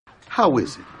How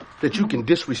is it that you can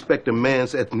disrespect a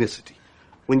man's ethnicity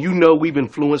when you know we've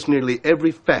influenced nearly every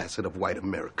facet of white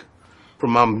America?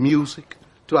 From our music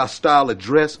to our style of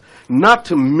dress, not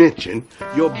to mention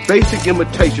your basic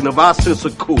imitation of our sense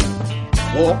of cool.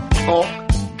 Walk, talk,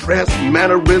 dress,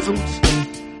 mannerisms.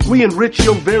 We enrich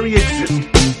your very existence.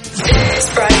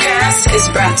 This broadcast is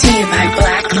brought to you by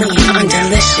Black Lean on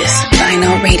Delicious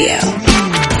Vinyl Radio.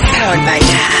 Powered by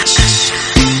Dash.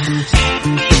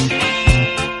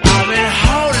 I've been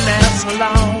holding out so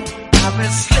long. I've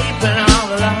been sleeping all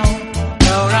alone.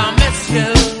 Lord, I miss you.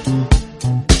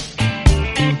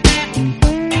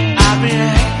 I've been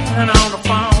hanging on the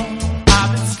phone. I've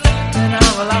been sleeping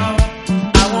all alone.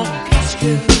 I won't kiss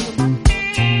you.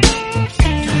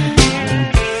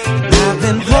 I've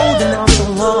been holding on so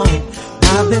long.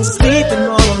 I've been sleeping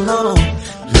all alone.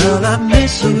 Girl, I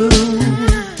miss you.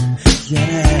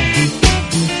 Yeah.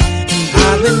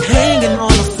 I've been hanging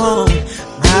on the phone.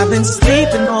 I've been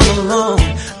sleeping all alone. I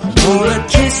wanna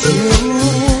kiss you.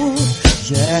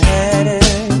 Yeah.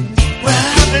 Well,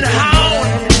 I've been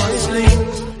howling in my sleep.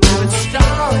 I've been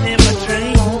starring in my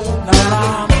dreams. Lord,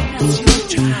 I miss you,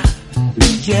 child.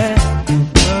 Yeah.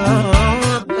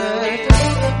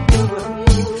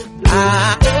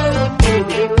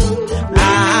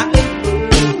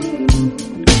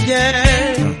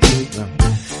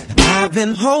 I've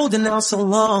been holding out so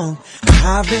long.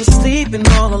 I've been sleeping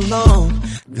all alone.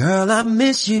 Girl, I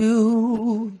miss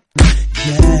you.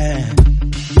 Yeah.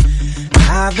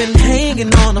 I've been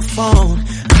hanging on the phone.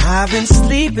 I've been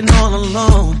sleeping all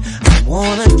alone. I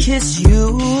wanna kiss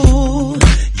you.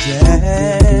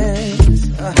 Yes.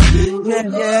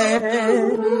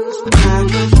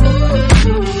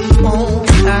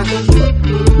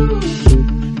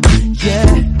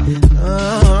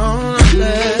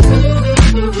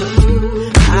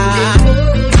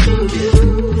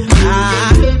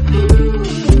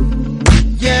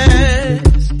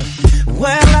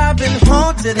 Well, I've been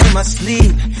haunted in my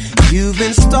sleep. You've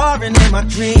been starring in my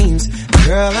dreams.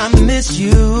 Girl, I miss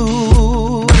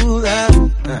you.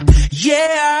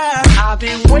 Yeah. I've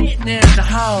been waiting in the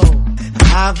hall.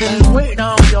 I've been waiting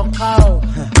on your call.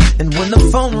 And when the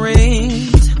phone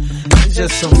rings, it's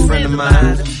just some friend of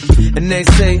mine. And they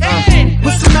say,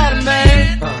 what's the matter,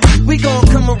 man? We gon'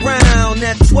 come around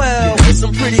at 12 with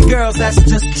some pretty girls that's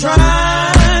just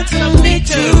trying to meet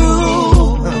you.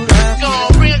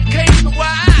 Gonna bring a case of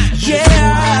wine.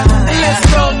 Yeah. And let's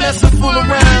go mess and fool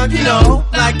around, you know,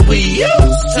 like we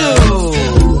used to.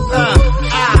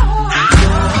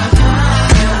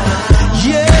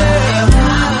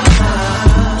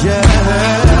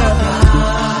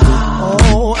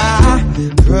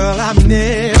 Girl, I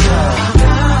miss her.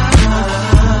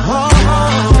 Oh,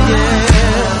 yeah.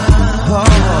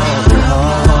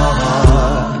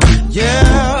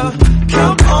 Yeah.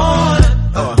 Come on.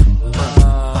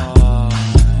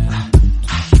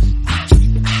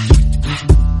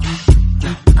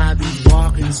 I've been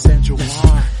walking in Central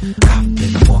Park. I've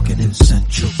been walking in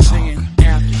Central Park. Singing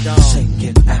after dark.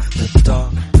 Singing after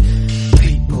dark.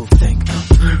 People think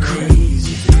I'm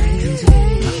crazy.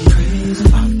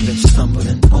 I've been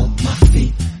stumbling on my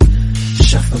feet,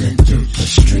 shuffling through the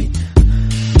street,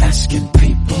 asking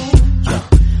people,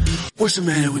 What's the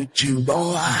matter with you,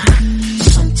 boy?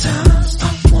 Sometimes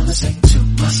I wanna say to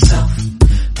myself,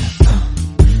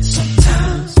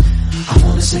 sometimes I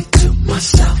wanna say to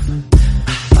myself,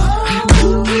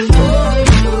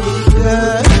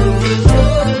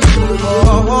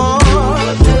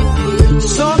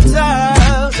 sometimes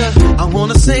I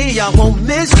wanna say I won't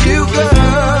miss you,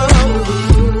 girl.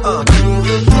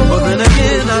 But then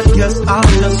again, I guess I'll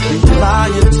just be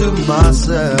lying to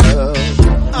myself.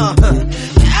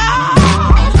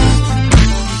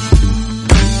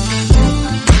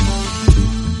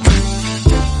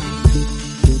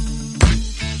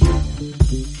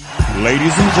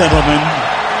 Ladies and gentlemen,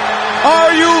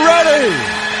 are you ready?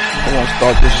 I'm gonna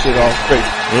start this shit off straight.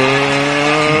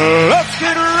 Let's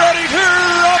get ready to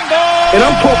rumble! And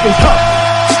I'm talking tough.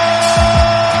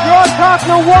 You're talking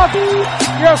Milwaukee.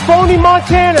 You're a phony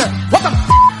Montana. What the f***?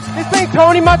 This ain't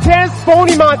Tony Montana, it's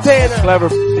phony Montana. Clever.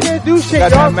 You didn't do shit,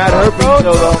 Got that Matt Herpes show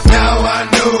though. Now I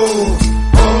know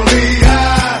only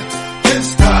I can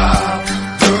stop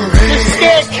the rain. You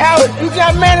scared coward. You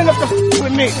got man enough to f***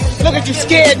 with me. Look at you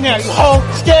scared now, you hoe.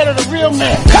 Scared of the real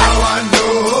man. Now I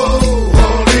know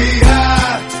only I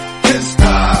can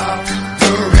stop the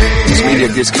rain. This media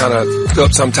gets kind of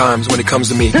up sometimes when it comes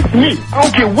to me. This me. I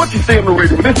don't care what you say on the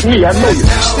radio, but this me. I know you.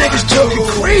 This nigga's joking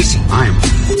crazy. I am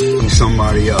f***ing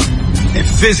somebody up. And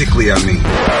physically, I mean.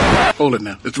 Hold it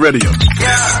now. It's radio. Yeah,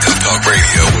 Tuff Talk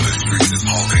Radio, where the streets is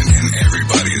talking and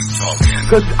everybody is talking.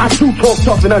 Cause I do talk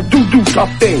tough and I do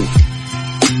tough things.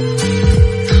 Hello?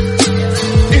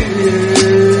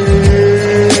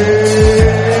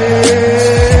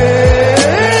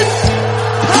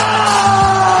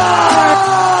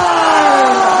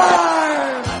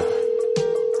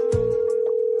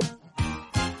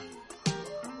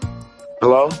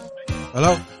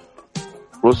 Hello?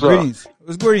 What's Greetings.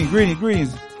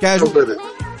 Greetings. Casual.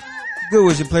 Good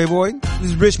with you, Playboy.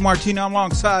 This is Roc Marciano. I'm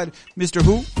alongside Mr.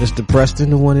 Who? Mr. Preston,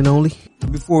 the one and only.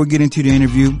 Before we get into the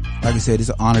interview, like I said, it's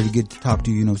an honor to get to talk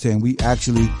to you, you know what I'm saying? We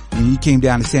actually, when you came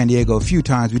down to San Diego a few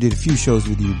times, we did a few shows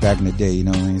with you back in the day, you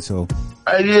know what I mean? So.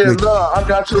 Hey, yeah, I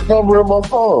got your number in my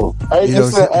phone. Hey,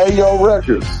 it's at AO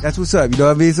Records. That's what's up, you know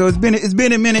what I mean? So it's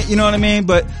been a minute, you know what I mean?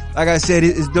 But like I said,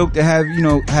 it's dope to have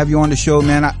you on the show,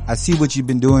 man. I see what you've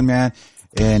been doing, man.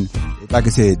 And like I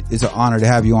said, it's an honor to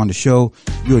have you on the show.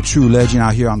 You're a true legend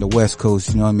out here on the West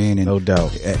Coast, you know what I mean? And, no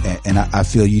doubt. And I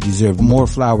feel you deserve more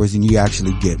flowers than you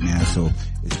actually get, man. So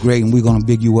it's great, and we're gonna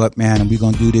big you up, man, and we're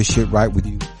gonna do this shit right with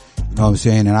you. You know what I'm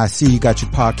saying? And I see you got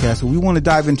your podcast, so we want to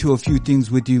dive into a few things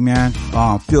with you, man.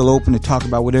 Feel open to talk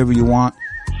about whatever you want.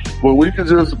 Well, we could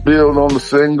just build on the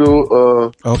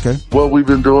single, okay, what we've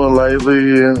been doing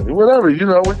lately and whatever, we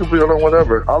can build on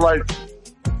whatever.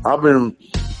 I've been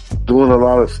doing a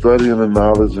lot of studying and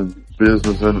knowledge and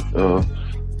business and,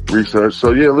 research.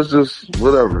 So yeah, let's just,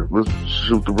 whatever. Let's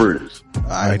shoot the breeze. All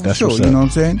right, that's sure, you know what I'm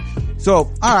saying?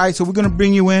 So, all right, so we're going to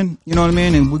bring you in, you know what I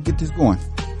mean? And we'll get this going.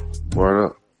 Why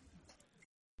not?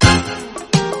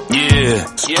 Yeah,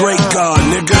 great God,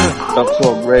 nigga. Tuff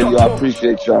Talk Radio, I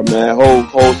appreciate y'all, man.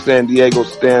 Whole San Diego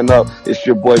stand up. It's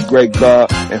your boy Great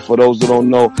God, and for those that don't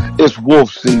know, it's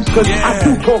wolf season. Cause I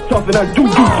do talk tough and I do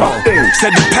tough things.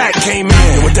 Said the pack came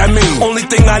in, what that mean? Only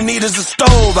thing I need is a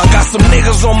stove. I got some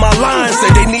niggas on my line, say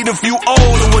they need a few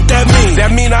old, and what that mean?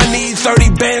 That mean I need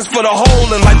 30 bands for the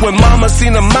hole, and like when mama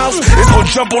seen a mouse, it's gonna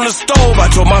jump on the stove. I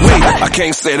told my mate, I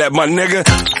can't say that, my nigga.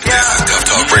 This is Tuff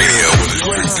Talk Radio with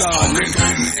Great God,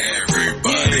 nigga.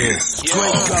 Everybody's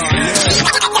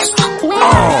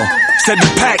said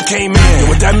the pack came in.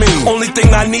 What that mean? Only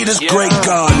thing I need is great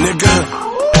God, nigga.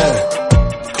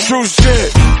 True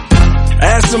shit.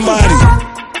 Ask somebody.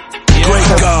 Great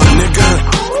God,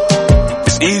 nigga.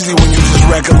 It's easy when you just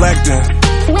recollecting.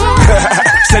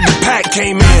 Said the pack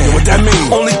came in. What that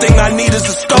mean? Only thing I need is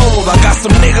a stove. I got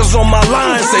some niggas on my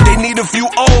line, say they need a few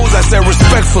O's. I said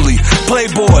respectfully,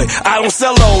 Playboy, I don't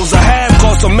sell those. I have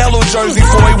cost a Mellow jersey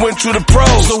before he went to the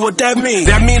pros. So what that mean?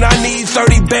 That mean I need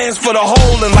 30 bands for the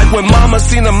hole, and like when mama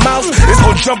seen a mouse, it's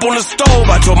gonna jump on the stove.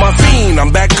 I told my fiend,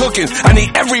 I'm back cooking. I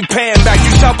need every pan back.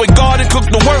 You shop with God and cook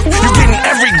the work, you getting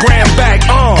every gram back.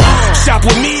 Shop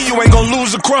with me, you ain't gonna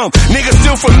lose a crumb. Nigga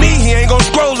steal from me, he ain't gonna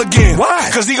scroll again.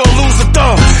 Why? Cause he gonna lose a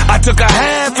thumb. I took a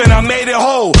half and I made it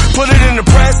whole. Put it in the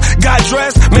press, got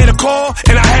dressed, made a call,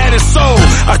 and I had it sold.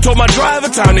 I told my driver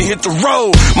time to hit the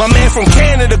road. My man from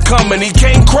Canada coming, he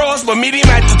came cross, but meet him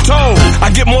at the toll.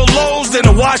 I get more loads than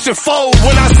a wash and fold.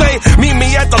 When I say meet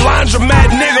me at the laundromat,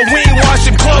 nigga, we ain't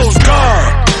washing clothes.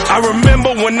 God, I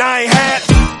remember when I ain't had.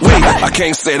 Wait, I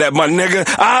can't say that, my nigga.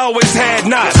 I always had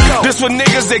knots. This for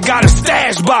niggas that got a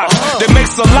stash box that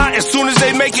makes a lot as soon as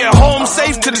they make it home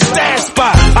safe to the stash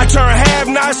spot. I turn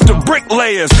have-nots to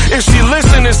bricklayers. If she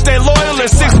listen and stay loyal in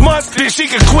 6 months, then she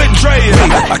can quit draying.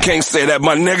 I can't say that,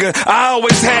 my nigga. I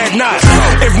always had knots.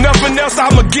 If nothing else,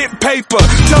 I'ma get paper.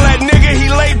 Tell that nigga he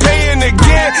late paying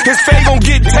again, his fate gon'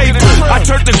 get tapered. I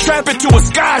turned the trap into a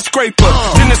skyscraper.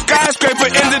 Then the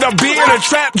skyscraper ended up being a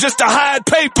trap just to hide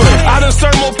paper. I done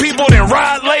served more people than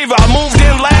Rod Laver. I moved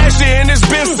in last year and it's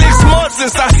been 6 months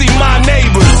since I see my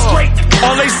neighbors.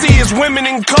 All they see is women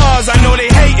in cars. I know they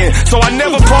hating, so I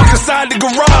never park inside the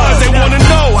garage. They wanna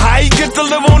know how he get to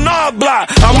live on our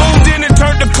block. I moved in and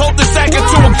turned the cul-de-sac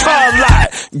into a car lot.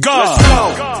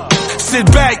 God. Sit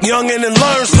back, youngin', and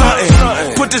learn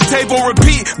something. Put this tape on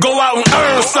repeat, go out and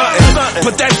earn something.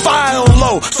 Put that fire on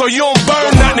low, so you don't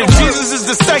burn nothing. If Jesus is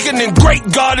the second, and great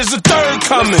God is the third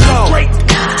coming.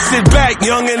 Sit back,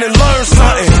 youngin', and learn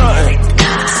something.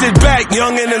 Sit back,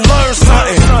 youngin', and learn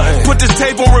something. Put this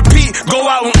tape on repeat, go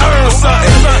out and earn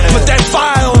something. Put that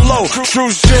fire on low,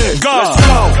 true shit. God,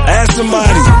 ask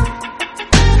somebody.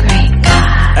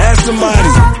 Ask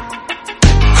somebody.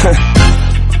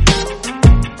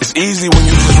 It's easy when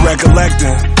you just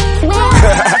recollecting.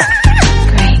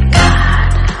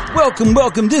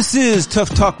 Welcome. This is Tuff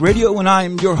Talk Radio, and I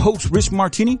am your host, Roc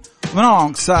Marciano,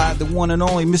 alongside the one and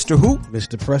only Mr. Who?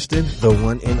 Mr. Preston, the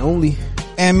one and only.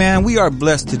 And man, we are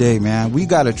blessed today, man. We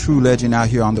got a true legend out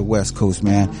here on the West Coast,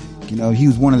 man. You know, he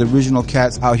was one of the original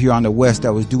cats out here on the West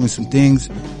that was doing some things.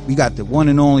 We got the one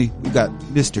and only, we got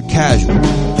Mr. Casual.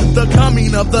 the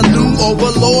coming of the new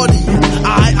overlord.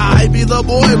 I be the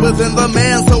boy within the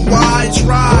man, so why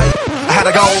try? I had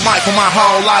a gold mic for my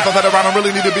whole life. I bet around I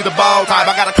really need to be the ball type.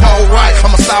 I got a cold right.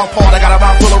 I'm a southpaw. I got a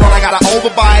round full of run. I got an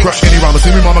overbite. Crush any round.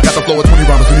 See me, mama got the flow of 20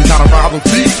 rounds. See me trying to ride with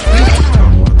me.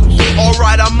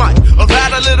 Alright, I might have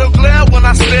had a little glare when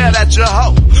I stared at your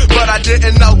hoe, but I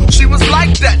didn't know she was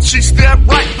like that. She stared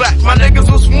right back. My niggas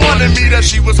was warning me that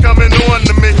she was coming on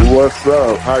to me. What's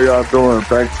up? How y'all doing?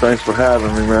 Thanks for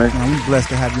having me, man. We're blessed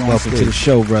to have you on Welcome to the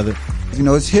show, brother. You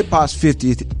know, it's hip hop's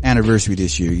 50th anniversary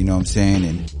this year, you know what I'm saying?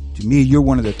 And to me, you're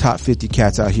one of the top 50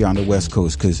 cats out here on the West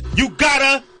Coast, cause you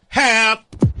gotta have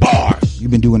bars.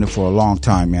 You've been doing it for a long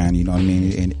time, man, you know what I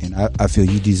mean? And I feel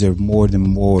you deserve more,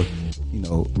 you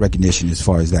know, recognition as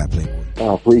far as that, Playboy.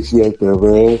 I appreciate that,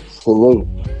 man. Salute.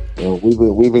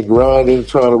 We've been grinding,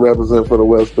 trying to represent for the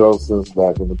West Coast since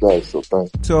back in the day, so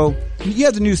thanks. So, you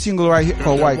have the new single right here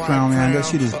called White Crown, man. That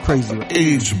shit is crazy.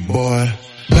 Age, boy.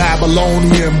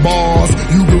 Babylonian bars,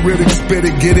 you can really spit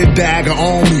it, get it, dagger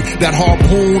on me. That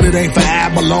harpoon, it ain't for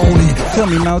abalone.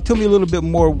 Tell me a little bit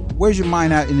more. Where's your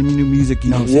mind at in the new music,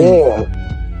 you know what I'm saying? Yeah.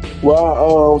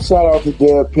 Well, shout out to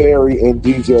Dad Perry and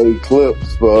DJ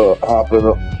Eclipse for hopping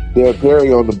up. Dad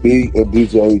Perry on the beat and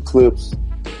DJ Eclipse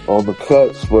on the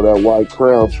cuts for that White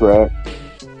Crown track.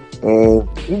 And,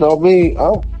 you know me,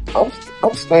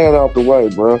 I'm staying out the way,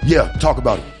 bro. Yeah, talk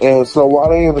about it. And so while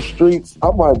they in the streets, I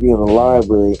might be in the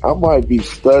library. I might be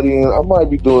studying. I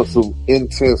might be doing some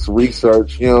intense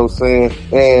research, you know what I'm saying?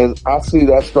 And I see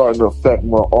that starting to affect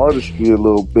my artistry a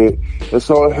little bit. And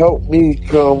so it helped me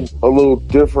come a little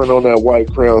different on that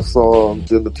White Crown song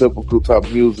than the typical type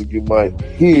of music you might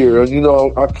hear. And, you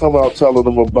know, I come out telling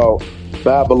them about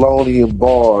Babylonian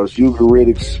bars,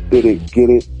 Ugaritic spit it, get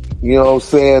it. You know what I'm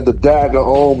saying? The dagger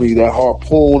on me, that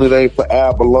harpoon, it ain't for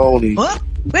abalone. What?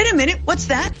 Wait a minute, what's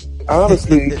that?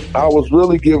 Honestly, I was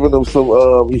really giving them some,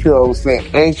 you know what I'm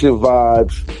saying, ancient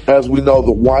vibes, as we know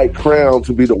the White Crown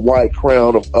to be the White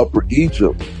Crown of Upper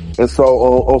Egypt. And so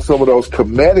on some of those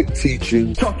Kemetic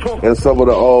teachings and some of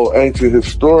the old ancient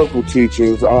historical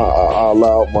teachings, I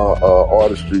allowed my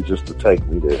artistry just to take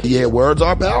me there. Yeah, words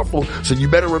are powerful. So you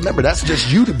better remember, that's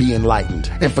just you to be enlightened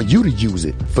and for you to use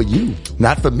it. For you,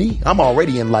 not for me. I'm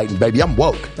already enlightened, baby. I'm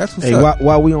woke. That's what's up.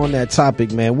 While we on that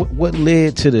topic, man, what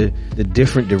led to the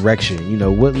different direction? You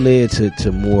know, what led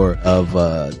to more of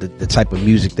the type of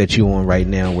music that you on right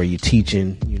now where you're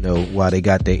teaching, you know, while they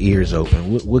got their ears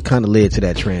open? What kind of led to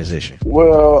that transition?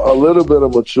 Well, a little bit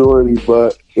of maturity,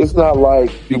 but it's not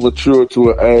like you mature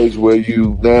to an age where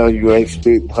you ain't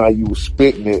spitting how you was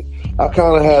spitting it. I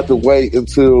kind of had to wait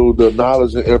until the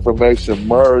knowledge and information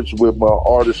merged with my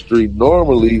artistry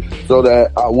normally so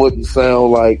that I wouldn't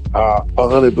sound like I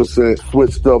 100%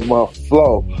 switched up my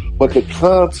flow. But the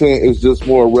content is just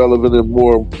more relevant and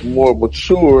more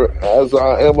mature as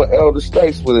I am an elder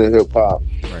statesman in hip hop.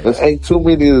 Right. There ain't too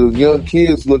many of the young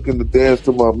kids looking to dance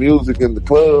to my music in the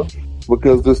club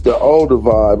because it's the older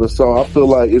vibe. And so I feel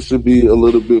like it should be a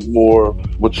little bit more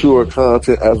mature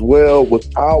content as well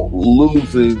without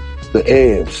losing the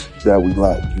edge that we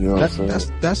like, you know what I'm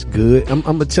saying? That's good. I'm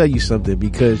gonna tell you something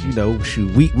because, you know,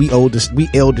 shoot, we elder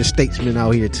statesmen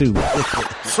out here too.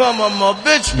 Some of them are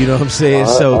bitch. You know what I'm saying?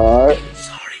 All right.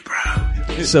 Sorry,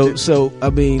 bro. So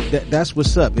I mean, that's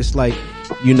what's up. It's like,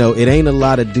 you know, it ain't a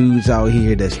lot of dudes out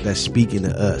here that's speaking to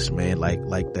us, man.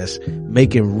 Like that's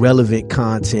making relevant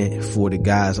content for the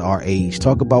guys our age.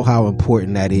 Talk about how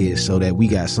important that is so that we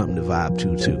got something to vibe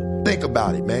to too. Think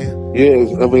about it, man.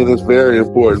 Yeah, I mean, it's very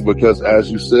important because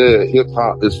as you said, hip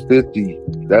hop is 50.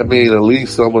 That means at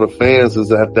least some of the fans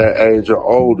is at that age or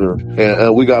older.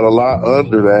 And we got a lot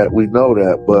under that. We know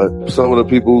that. But some of the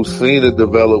people who've seen it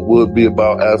develop would be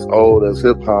about as old as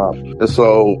hip hop. And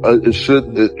so it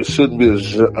shouldn't be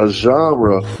a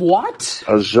genre. What?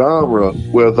 A genre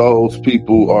where those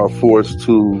people are forced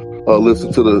to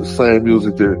listen to the same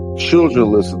music their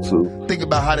children listen to. Think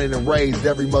about how they done raised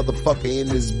every motherfucker in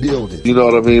this building. You know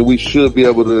what I mean? We should be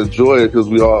able to enjoy it because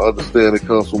we all understand it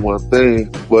comes from one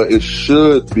thing, but it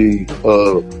should be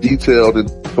detailed and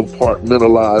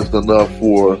compartmentalized enough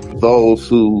for those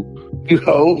who, you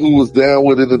know, who was down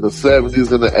with it in the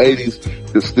 70s and the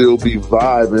 80s could still be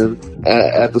vibing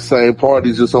at the same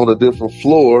parties, just on a different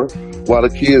floor, while the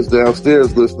kids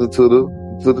downstairs listening to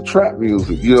the trap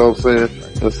music, you know what I'm saying?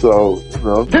 And so, you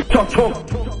know.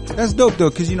 That's dope though,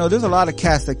 cause you know, there's a lot of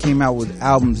cats that came out with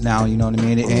albums now, you know what I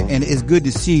mean? And it's good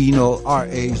to see, you know, our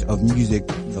age of music,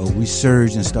 you know,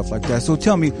 resurge and stuff like that. So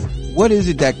tell me, what is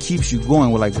it that keeps you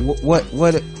going? Like,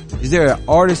 what, is there an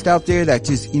artist out there that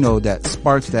just, you know, that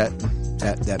sparks that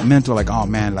that mental, like, oh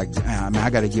man, like, man, I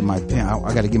gotta get my pen.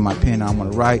 I gotta get my pen. I'm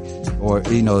gonna write. Or,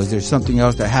 you know, is there something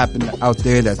else that happened out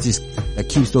there that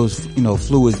keeps those, you know,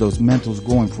 fluids, those mentals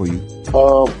going for you?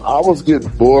 I was getting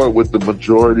bored with the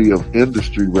majority of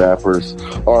industry rappers,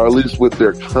 or at least with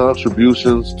their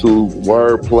contributions to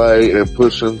wordplay and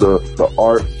pushing the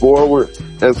art forward.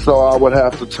 And so I would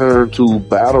have to turn to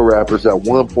battle rappers at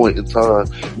one point in time.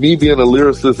 Me being a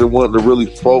lyricist and wanting to really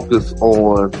focus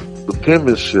on the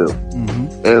penmanship.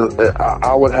 And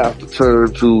I would have to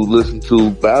turn to listen to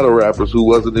battle rappers who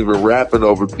wasn't even rapping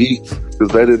over beats, because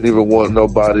they didn't even want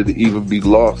nobody to even be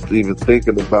lost, even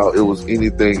thinking about it was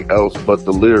anything else but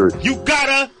the lyrics. You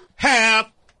gotta have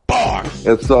bars.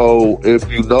 And so if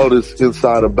you notice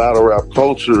inside of battle rap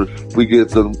culture, we get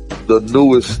the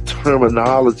newest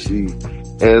terminology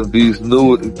and these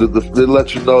new, they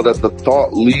let you know that the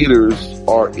thought leaders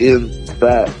are in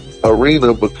that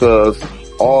arena, because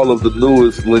all of the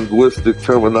newest linguistic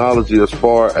terminology as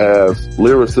far as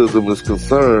lyricism is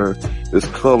concerned is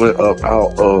coming up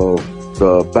out of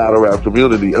the battle rap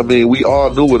community. I mean, we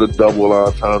all knew what a double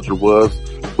entendre was,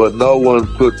 but no one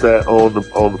put that on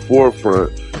the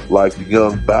forefront like the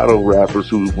young battle rappers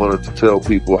who wanted to tell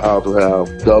people how to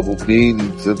have double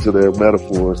meanings into their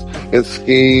metaphors and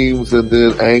schemes and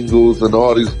then angles and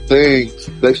all these things.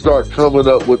 They start coming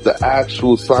up with the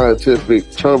actual scientific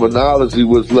terminology,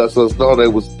 which lets us know they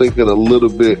was thinking a little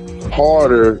bit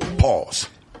harder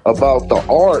about the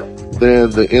art than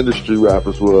the industry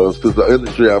rappers was, because the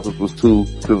industry rappers was too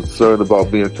concerned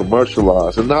about being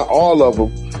commercialized. And not all of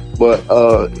them, but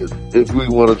if we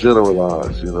want to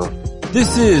generalize, you know.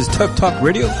 This is Tuff Talk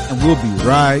Radio, and we'll be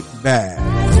right back.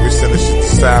 We send this shit to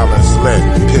Silent Slick.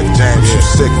 Pip James, you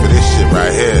sick for this shit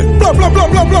right here. Blah, blah, blah,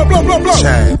 blah, blah, blah, blah, blah.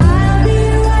 Chain.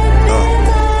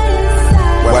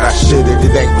 What I shit it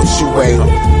ain't what you ate.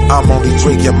 I'm only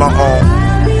drinking my own.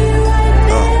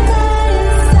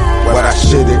 What I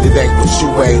shit it ain't what you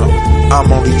ate.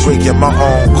 I'm only drinking my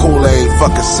own Kool-Aid.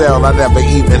 Fuck a cell, I never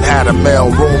even had a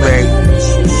male roommate.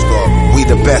 We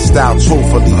the best out,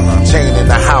 truthfully. Chain in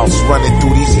the house, running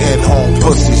through these in-home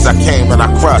pussies. I came and I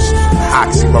crushed.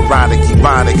 Oxymoronic,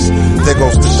 ebonics. There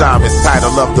goes the shaman's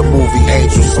title of the movie,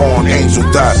 Angels on Angel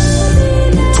Dust.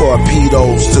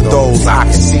 Torpedoes to those I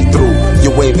can see through.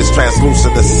 Your wave is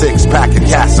translucent, a six-pack of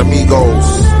Casamigos.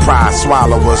 Pride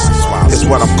swallowers is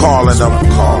what I'm calling them.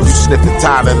 You sniffing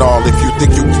Tylenol if you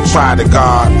think you can try to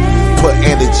guard. Put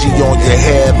energy on your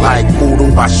head like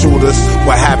voodoo. My shooters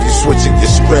will have you switching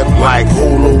your script like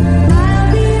Hulu.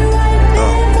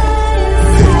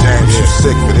 Pip James, you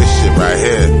sick for this shit right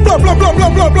here. Blah, blah, blah, blah,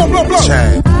 blah, blah, blah, blah.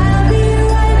 Chain.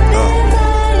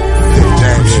 Pip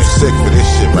James, you sick for this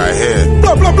shit right here.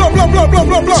 Blah, blah, blah, blah, blah, blah,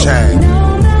 blah, blah. Chain.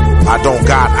 I don't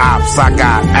got ops, I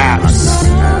got apps.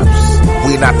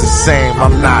 We not the same,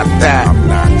 I'm not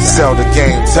that. Sell the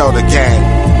game, tell the game.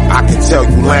 I can tell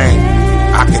you lame.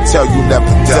 I can tell you never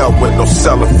dealt with no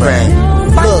cellophane.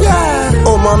 Look,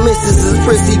 all my misses is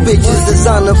prissy bitches,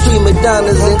 designer prima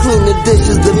donnas and clean the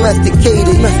dishes,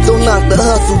 domesticated. Don't knock the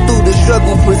hustle through the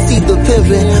struggle, proceed the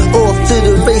pimping. Off to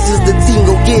the races, the team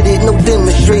go get it, no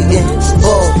demonstrating.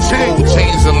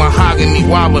 Chains and mahogany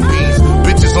wallabies.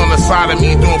 Bitches on the side of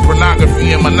me doing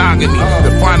pornography and monogamy.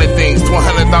 Defining things,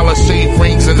 $100 shade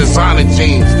rings and designer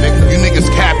jeans. You niggas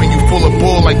capping, you full of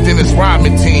bull like Dennis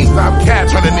Rodman team. Stop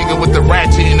cap, turn a nigga with the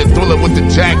ratchet and the thriller with the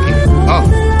jacket.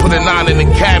 Put a 9 in the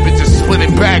cabbage and split it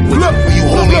backwards. You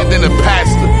holier than a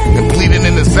pastor and bleeding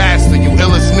in disaster. You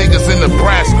illest niggas in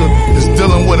Nebraska is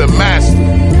dealing with a master.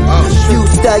 Few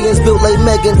stallions built like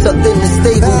Megan tucked in the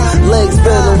stable. Legs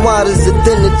spilling water at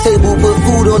dinner table, put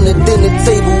food on the dinner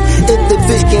table. If the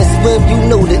fish can't swim, you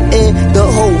know the end. The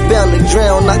whole bound to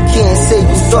drown. I can't save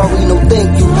you, sorry, no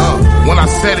thank you. When I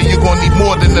said it, you're gonna need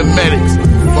more than the medics.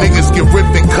 Niggas get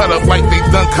ripped and cut up like they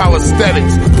done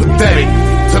calisthenics. Pathetic.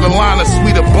 To the line of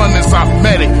sweet abundance, I've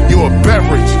met it. You a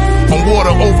beverage on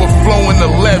water overflowing the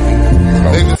levee.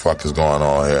 What the fuck is going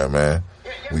on here, man?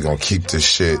 We gonna keep this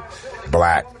shit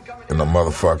black in the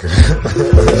motherfucker.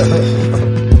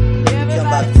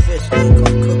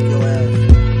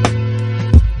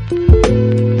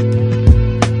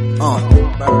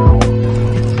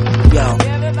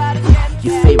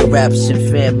 Your favorite rappers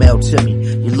send fan mail to me.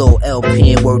 Your little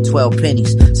LP and worth 12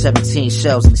 pennies. 17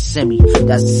 shells in the semi.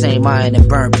 That's the same iron and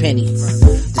burn penny. This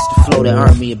the flow that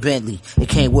earned me a Bentley. It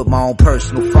came with my own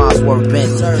personal Farnsworth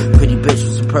Bentley. Pretty bitch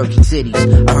with some perky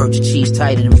titties. I heard your cheese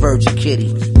tighter than Virgin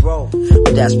Kitty.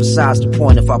 But that's besides the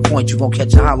point. If I point, you gon'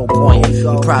 catch a hollow point.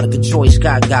 Your product of choice,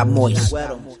 God got moist.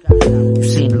 You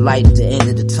seen the light at the end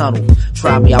of the tunnel.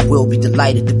 Try me, I will be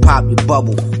delighted to pop your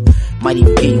bubble. Might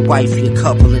even get your wifey a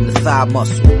couple in the thigh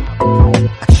muscle.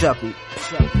 I chuckled.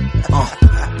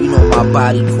 You know my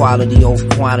body quality over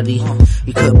quantity.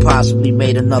 You couldn't possibly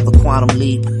made another quantum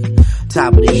leap.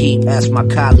 Top of the heap, ask my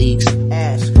colleagues.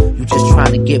 You just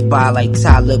trying to get by like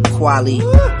Talib Kweli.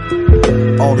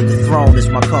 Only the throne is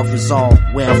my comfort zone.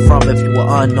 Where I'm from, if you were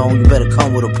unknown, you better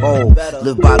come with a pole.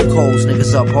 Live by the codes,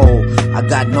 niggas uphold. I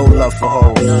got no love for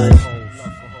hoes.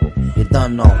 You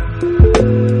done know.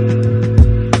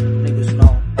 Niggas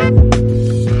know.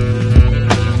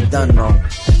 You done know.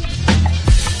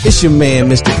 It's your man,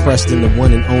 Mr. Preston, the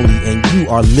one and only, and you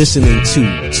are listening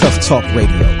to Tuff Talk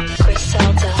Radio.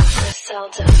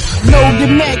 Load the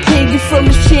Mac hanging from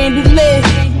his chandelier.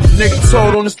 Nigga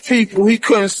told on his people he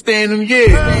couldn't stand them,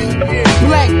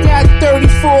 Black got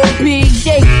 34 big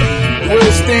gate.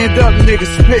 Real stand up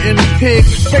niggas spitting the pig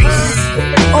face.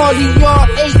 All of y'all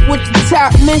ate with the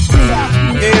top missing.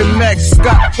 Air Max,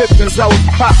 Scott Pippins, I was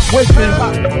pop whipping.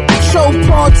 Show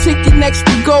pawn ticket next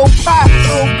to gold pops.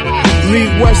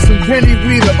 Meet Weston Penny,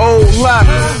 we the old lot.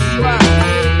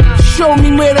 Show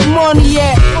me where the money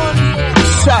at.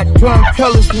 Shotgun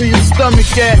pellets where your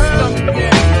stomach at.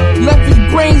 Left his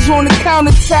brains on the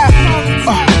countertop.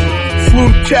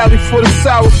 Flew to Cali for the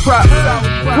sauerkraut.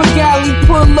 Quick alley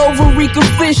pull over Rica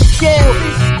fish scale.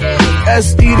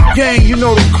 SE the gang, you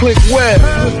know the click well.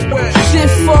 Shit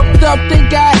fucked up, they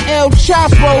got El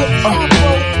Chapo.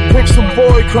 Picture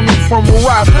boy coming from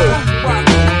Morocco.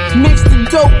 Mix the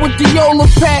dope with the Yola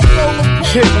pack.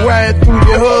 Chip ride through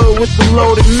your hood with the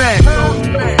loaded Mac.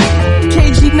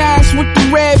 KG9s with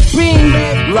the red beam.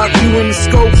 Lock you in the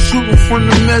scope, shooting from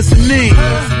the mezzanine.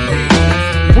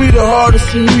 We the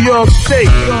hardest in New York State.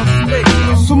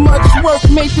 So much work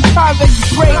made the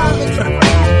Pyrex break.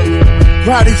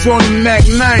 Bodies on the Mac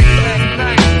 9.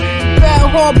 Bad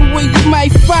Harbor where you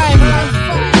might find me.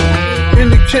 In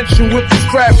the kitchen with the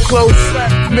strap close.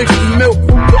 Mix the milk with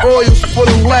the oils for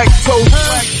the lactose.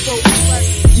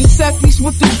 Giuseppe's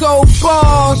with the gold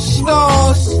bars,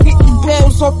 stars. Hitting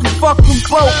bells off the fucking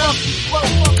boat.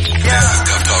 This is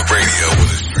Tuff Talk Radio where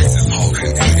the streets is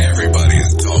talking and everybody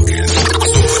is talking.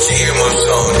 So put your earmuffs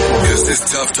on, cause this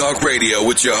Tuff Talk Radio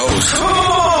with your hosts,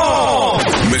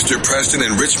 Mr. Preston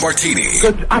and Rich Martini.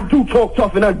 Cause I do talk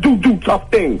tough and I do tough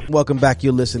things. Welcome back.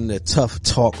 You're listening to Tuff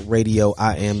Talk Radio.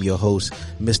 I am your host,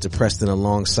 Mr. Preston,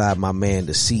 alongside my man,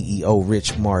 the CEO,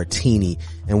 Rich Martini.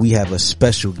 And we have a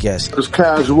special guest. It's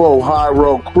Casual, High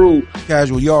Road Crew.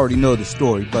 Casual, you already know the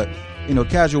story, but, you know,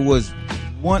 Casual was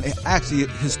actually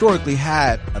historically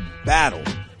had a battle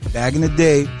back in the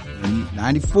day. In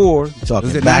 94.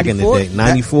 Talking back 94? In the day.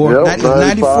 94? Yep,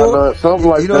 94? Something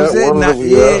like you know that. What I'm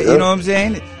saying? You know what I'm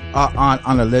saying?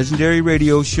 On a legendary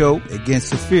radio show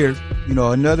against Saphir, you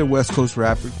know, another West Coast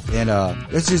rapper. And,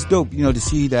 it's just dope, you know, to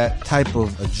see that type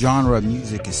of a genre of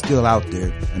music is still out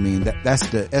there. I mean, that's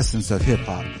the essence of hip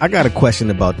hop. I got a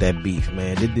question about that beef,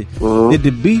 man. Did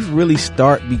the beef really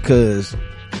start because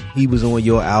he was on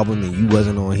your album and you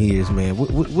wasn't on his, man?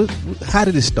 How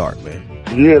did it start, man?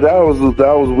 Yeah, that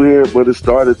was weird, but it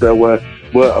started that way.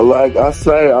 But like I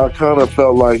say, I kind of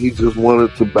felt like he just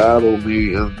wanted to battle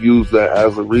me and use that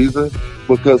as a reason,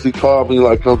 because he called me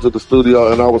like, come to the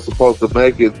studio, and I was supposed to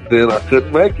make it, then I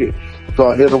couldn't make it. So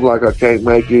I hit him like I can't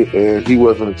make it, and he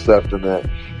wasn't accepting that.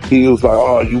 He was like,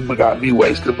 oh, you got me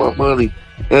wasting my money.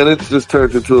 And it just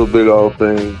turned into a big old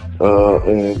thing.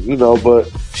 And you know,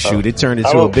 but shoot, it turned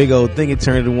into a big old thing. It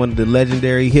turned into one of the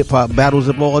legendary hip hop battles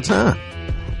of all time.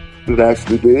 It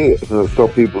actually did. Some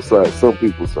people say.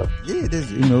 Yeah, it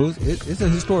is. You know, it's a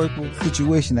historical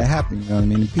situation that happened. You know what I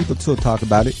mean? And people still talk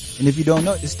about it. And if you don't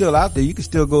know, it's still out there. You can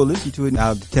still go listen to it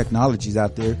now. The technology's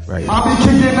out there. Right. I'll be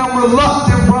kicking them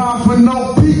reluctant rhymes with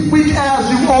no beat. Weak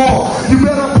as you all. You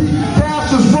better beat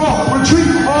dash is raw. Retreat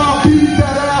or beat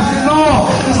that ass and all.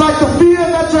 It's like the fear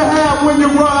that you have when you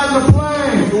ride the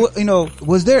plane. You know,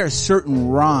 was there a certain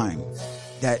rhyme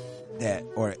that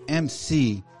or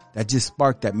MC that just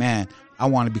sparked that, man, I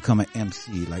want to become an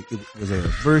MC? Like, was there a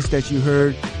verse that you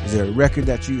heard? Was there a record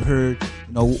that you heard?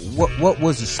 You know, what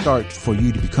was the start for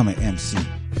you to become an MC?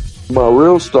 My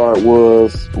real start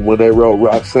was when they wrote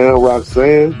Roxanne,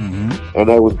 and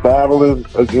they was battling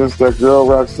against that girl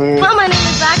Roxanne. Well, my name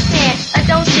is Roxanne.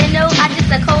 Don't you know I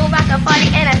just a cold rock a party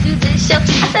and I do this show.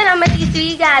 I said I'm at these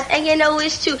three guys and you know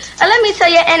it's true. Let me tell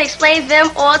you and explain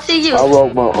them all to you. I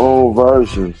wrote my own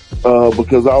version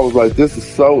because I was like, this is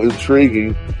so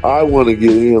intriguing. I want to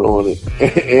get in on it.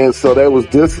 And so they was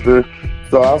dissing her.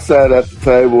 So I sat at the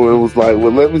table and was like,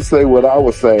 well, let me say what I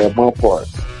was saying, my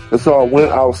parts. And so I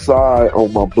went outside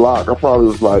on my block. I probably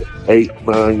was like 8,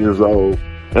 9 years old.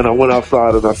 And I went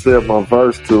outside and I said my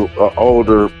verse to an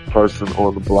older person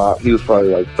on the block. He was probably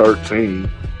like 13.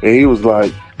 And he was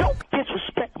like, don't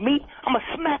disrespect me. I'm going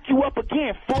to smack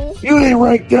you ain't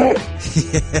write that.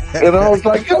 And I was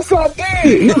like, yes, I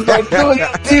did. He was like, no, you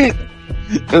did.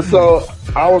 And so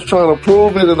I was trying to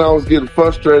prove it, and I was getting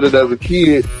frustrated as a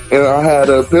kid, and I had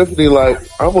an epiphany like,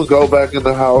 I'm gonna go back in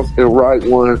the house and write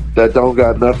one that don't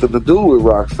got nothing to do with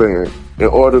Roxanne in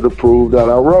order to prove that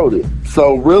I wrote it.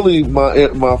 So really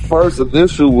my first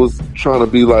initial was trying to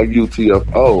be like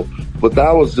UTFO, but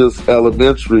that was just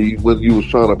elementary when you was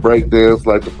trying to break dance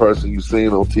like the person you seen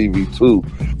on TV too.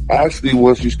 Actually,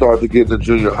 once you start to get into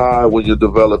junior high, when you're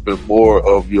developing more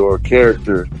of your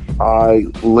character, I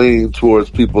lean towards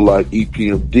people like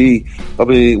EPMD. I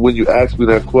mean, when you asked me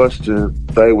that question,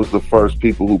 they was the first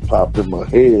people who popped in my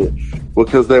head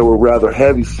because they were rather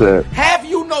heavy set. Have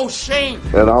you no shame?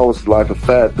 And I was like a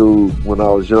fat dude when I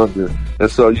was younger. And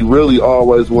so you really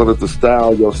always wanted to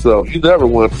style yourself. You never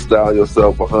wanted to style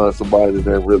yourself behind somebody that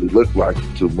didn't really look like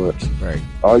you too much. Right.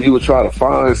 Or you would try to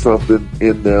find something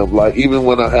in them. Like even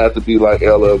when I had to be like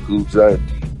LL Cool J,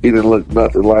 he didn't look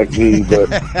nothing like me,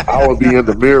 but I would be in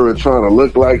the mirror and trying to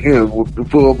look like him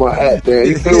with pull my hat down.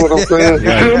 You feel what I'm saying?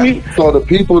 You feel me? So the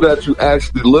people that you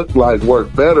actually look like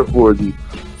work better for you.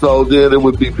 So then it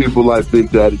would be people like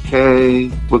Big Daddy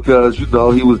Kane, because, you know,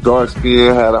 he was dark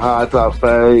skinned, had a high top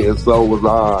fade, and so was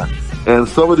I. And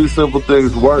some of these simple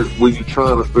things work when you're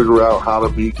trying to figure out how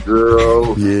to meet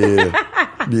girls. Yeah.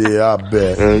 Yeah, I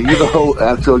bet. And you know,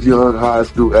 at your young high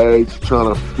school age, you're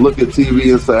trying to look at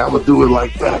TV and say, I'm going to do it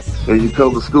like that. And you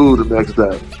come to school the next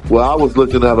day. Well, I was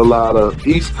looking at a lot of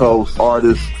East Coast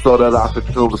artists so that I could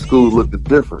come to school looking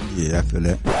different. Yeah, I feel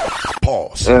that.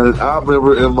 Pause. And I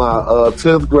remember in my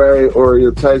 10th grade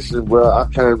orientation, bro, I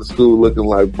came to school looking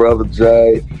like Brother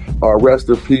J, or rest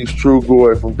in peace, True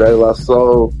Goy from De La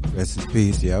Soul. Rest in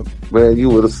peace, yep. Man, you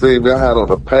would have seen me. I had on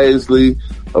a paisley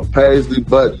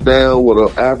button down with an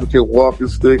African walking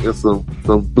stick and some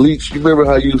bleach. You remember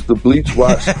how you used to bleach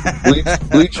wash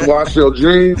your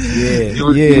jeans?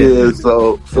 Yeah.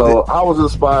 So I was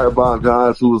inspired by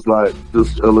guys who was like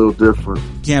just a little different.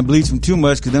 Can't bleach them too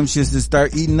much because them shits just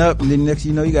start eating up, and then next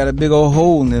you know you got a big old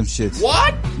hole in them shits.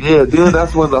 What? Yeah, then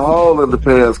that's when the hole in the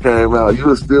pants came out. You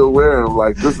were still wearing them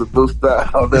like this is new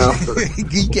style now.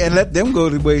 You can't let them go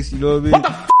to waste. You know what I mean? What the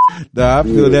f? Nah, I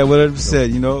feel that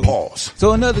 100%, you know. Pause.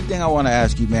 So another thing I want to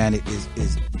ask you, man,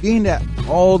 is being that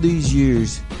all these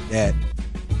years that,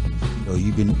 you know,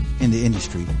 you've been in the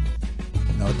industry,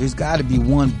 you know, there's got to be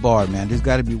one bar, man. There's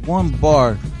got to be one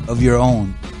bar of your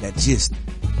own that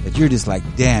you're just like,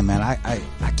 damn, man, I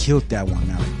killed that one,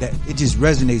 man. Like that, it just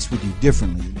resonates with you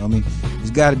differently. You know what I mean?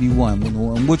 There's got to be one.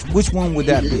 Which one would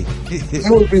that be? It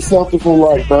would be something from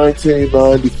like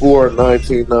 1994,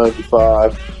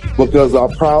 1995. Because I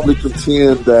probably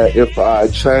contend that if I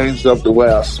changed up the way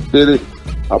I spit it,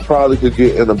 I probably could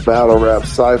get in a battle rap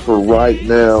cypher right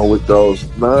now with those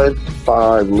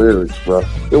 95 lyrics, bro.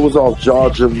 It was off Jaw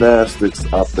Gymnastics,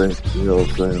 I think. You know what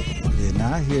I'm saying? Yeah,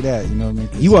 now I hear that. You know what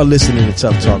I mean? You are listening to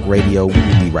Tuff Talk Radio. We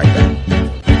will be right back.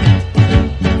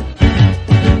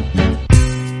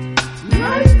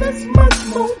 Life is much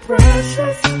more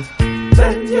precious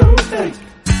than you think.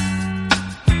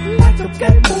 Like a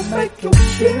game will make your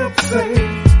ship sink.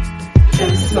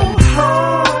 It's so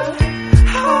hard to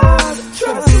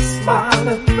trust a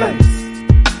smiling face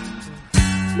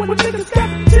when niggas got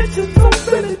intentions of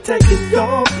really taking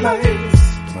your place.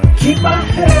 Keep my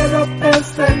head up and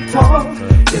stand tall.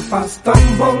 If I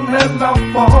stumble and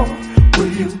I fall,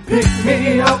 will you pick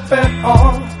me up at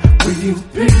all? Will you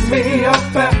pick me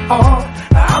up at all?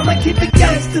 I'ma keep it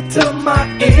gangster till my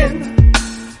end.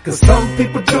 Cause some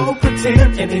people do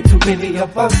pretend, and ain't too many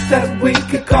of us that we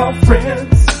could call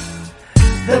friends.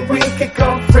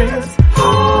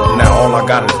 Oh. Now all I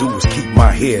gotta do is keep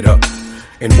my head up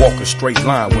and walk a straight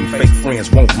line when fake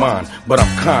friends won't mind. But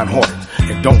I'm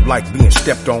kind-hearted and don't like being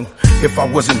stepped on. If I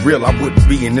wasn't real, I wouldn't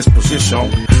be in this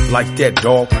position. Like that,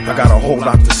 dog, I got a whole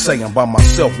lot to say. I'm by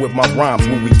myself with my rhymes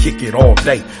when we kick it all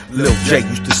day. Lil J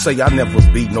used to say I never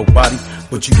beat nobody,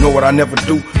 but you know what I never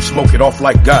do? Smoke it off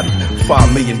like Gotti.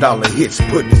 $5 million hits,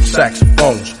 putting in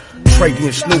saxophones. Trady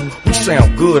and Snoop, we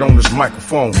sound good on this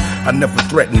microphone. I never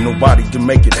threaten nobody to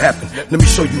make it happen. Let me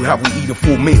show you how we eat a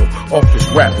full meal off this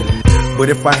rapping. But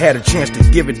if I had a chance to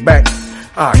give it back,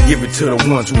 I'll give it to the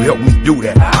ones who helped me do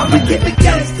that. I'ma keep it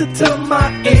gangster till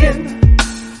my end.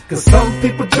 Cause some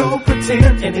people do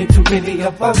pretend, and ain't too many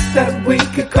of us that we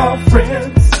could call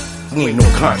friends. We ain't no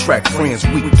contract friends,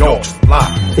 we dogs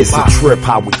fly. It's a trip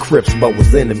how we crips but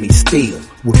was enemies still.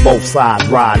 With both sides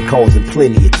riding causing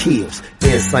plenty of kills.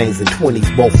 Insanes and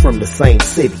 20s both from the same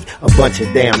city. A bunch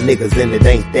of damn niggas and it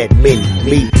ain't that many.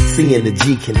 Me, seeing the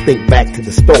G can think back to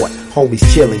the start. Homies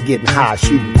chilling, getting high,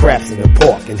 shooting craps in the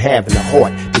park and having a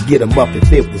heart to get them up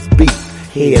if it was beef.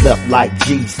 Head up like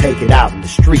G's, take it out in the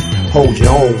street. Hold your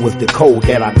own was the code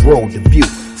that I grown to view.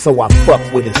 So I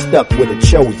fuck with and stuck with a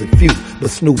chosen few. But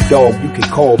Snoop Dogg, you can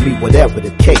call me whatever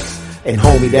the case. And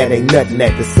homie, that ain't nothing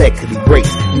at the secondly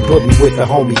race. You put me with the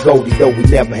homie Goldie, though we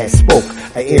never had spoke.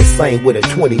 An insane with a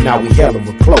 20, now we hell of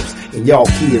a close. And y'all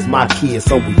kids, my kids,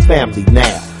 so we family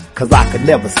now. Cause I could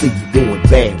never see you doing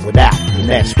bad without, and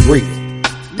that's real.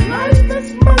 Life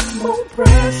is much more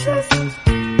precious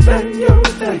than you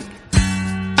think.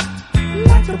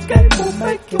 Like a game will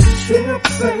make your ship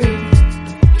sink.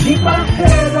 Keep my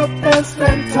head up and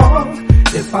stand tall.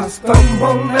 If I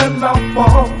stumble and I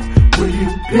fall, will you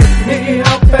pick me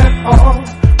up at all?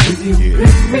 Will you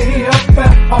pick me up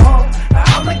at all?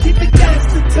 I'ma keep it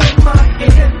gangster till my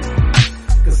end.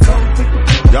 Cause some people...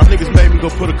 Y'all niggas made me go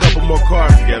put a couple more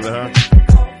cards together, huh?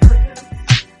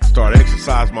 Start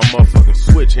exercising my motherfucking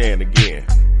switch hand again.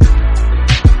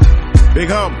 Big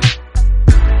homie.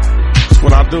 That's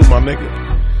what I do, my nigga.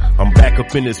 I'm back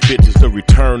up in this bitch, it's the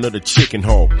return of the chicken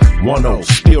hawk. 1-0,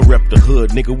 still rep the hood,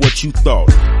 nigga, what you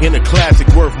thought? In a classic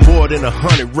worth more than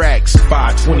 100 racks.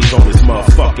 520s on this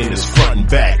motherfucker in his front and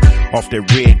back. Off that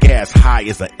red gas, high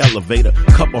as an elevator.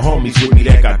 Couple homies with me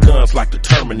that got guns like the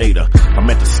Terminator. I'm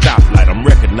at the stoplight, I'm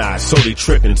recognized, so they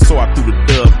tripping. So I threw the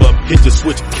dub up, hit the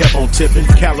switch, kept on tipping.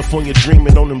 California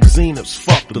dreaming on them Zeniths,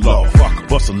 fuck the law.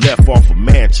 Bust a left off of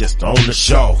Manchester on the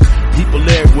show. People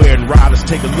everywhere and riders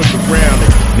take a look around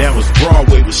and now it's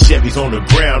Broadway with Chevys on the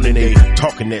ground and they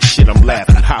talking that shit, I'm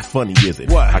laughing. How funny is it?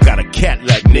 What? I got a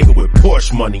Cadillac nigga with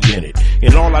Porsche money in it.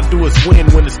 And all I do is win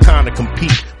when it's time to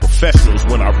compete. Professionals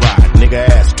when I ride, nigga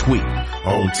ass tweet.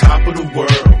 On top of the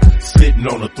world, sitting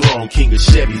on the throne, king of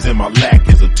Chevys and my lack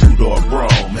is a 2-door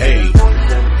Brougham. Hey.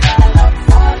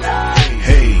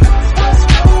 Hey.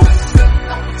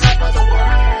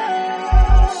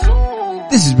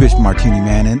 This is Rich Martini,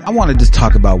 man, and I want to just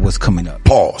talk about what's coming up.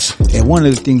 Pause. And one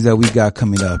of the things that we got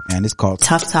coming up, man, it's called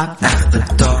Tuff Talk After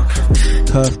Dark.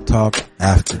 Tuff Talk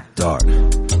After Dark.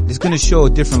 It's going to show a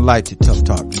different light to Tuff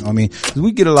Talk, you know what I mean? Because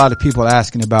we get a lot of people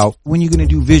asking about when you're going to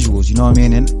do visuals, you know what I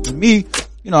mean? And for me,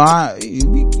 you know,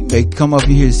 you may come up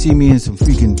in here and see me in some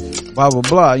freaking blah, blah,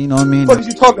 blah, you know what I mean? What are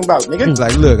you talking about, nigga? It's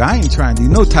like, look, I ain't trying to do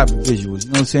no type of visuals,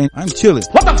 you know what I'm saying? I'm chilling.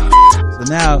 What the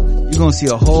So now you're going to see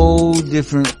a whole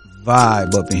different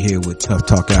vibe up in here with Tuff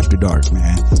Talk After Dark,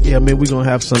 man. Yeah, man, we're gonna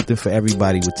have something for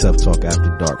everybody with Tuff Talk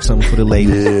After Dark. Something for the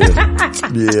ladies.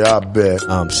 Yeah, I bet.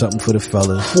 Something for the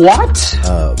fellas. What?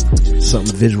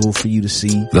 Something visual for you to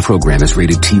see. The program is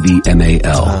rated TV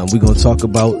MAL. We're gonna talk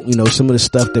about, you know, some of the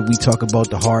stuff that we talk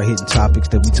about, the hard hitting topics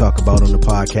that we talk about on the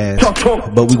podcast.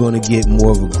 But we're gonna get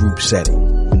more of a group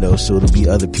setting. You know, so it'll be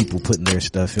other people putting their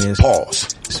stuff in.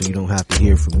 Pause. So you don't have to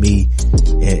hear from me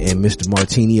and Mr.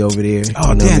 Martini over there.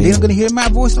 Oh, damn, they're not gonna hear my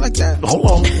voice like that? Hold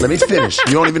on, let me finish.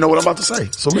 You don't even know what I'm about to say,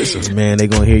 so listen. Man, they're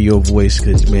gonna hear your voice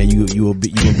because, man, you gonna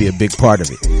be a big part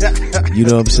of it. You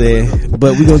know what I'm saying?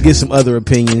 But we're gonna get some other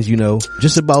opinions, you know,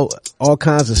 just about all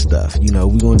kinds of stuff. You know,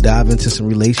 we're gonna dive into some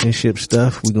relationship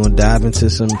stuff. We're gonna dive into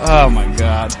some... Oh my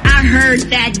God. I heard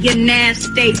that, you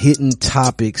nasty. Hidden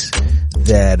topics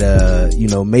that, you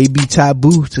know, may be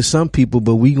taboo to some people,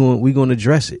 but we gonna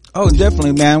address it. Oh,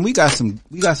 definitely, man. We got some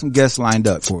guests lined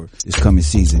up for this coming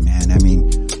season, man. I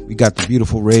mean, we got the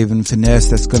beautiful Raven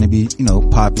Finesse that's gonna be, you know,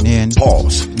 popping in.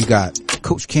 Pause. We got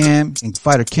Coach Cam and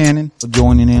Fighter Cannon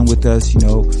joining in with us, you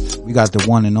know. We got the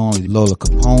one and only Lola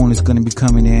Capone is gonna be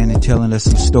coming in and telling us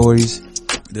some stories.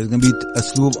 There's gonna be a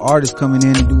slew of artists coming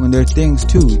in and doing their things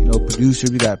too. You know,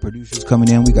 producers, we got producers coming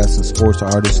in. We got some sports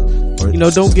artists. You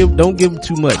know, don't give them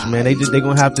too much, man. They're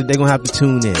gonna have to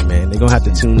tune in, man. They're gonna have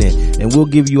to tune in, and we'll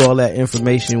give you all that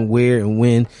information where and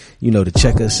when, you know, to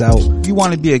check us out. If you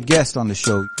want to be a guest on the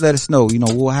show, let us know. You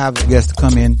know, we'll have a guest to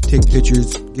come in, take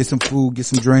pictures, get some food, get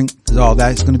some drink. Cause all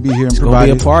that's gonna be here and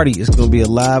provided. It's gonna be a party. It's gonna be a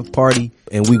live party.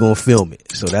 And we gonna film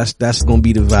it. So that's gonna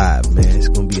be the vibe, man. It's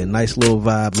gonna be a nice little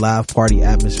vibe, live party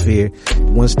atmosphere.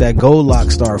 Once that gold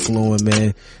lock start flowing,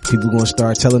 man, people gonna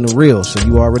start telling the real. So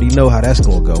you already know how that's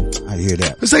gonna go. I hear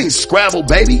that. This ain't Scrabble,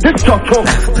 baby. Tuff Talk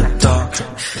After Dark.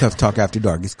 Tuff Talk After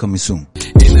Dark. It's coming soon.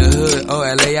 In the hood,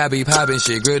 OLA, I be popping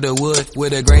shit. Grip the wood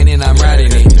with a grain and I'm riding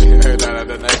it. In the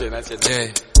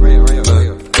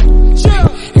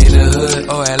hood,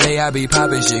 OLA, I be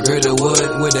popping shit. Grip the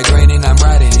wood with a grain and I'm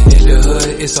riding it. In the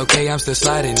hood, it's okay, I'm still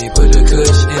sliding it. Put the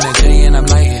kush in a J and I'm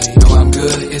lighting it. No, I'm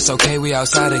good, it's okay, we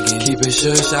outside again. Keep it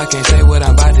shush, I can't say what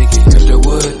I'm about to get. Grip the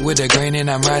wood with a grain and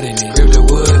I'm riding it. Grip the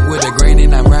wood with a grain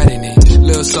and I'm riding it.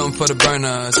 Little something for the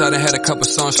burners. I done had a couple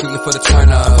songs shooting for the turn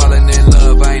up. Falling in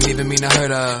love, I ain't even mean to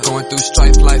hurt her. Going through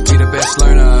strife, life be the best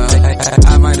learner.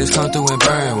 I might haters come through and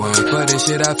burn one. For this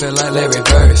shit, I feel like Larry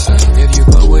Bird, son. If you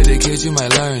fuck with the kids, you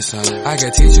might learn some. I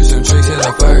can teach you some tricks in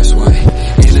the first one.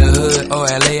 In the hood, or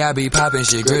LA, I be popping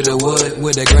shit. Grip the wood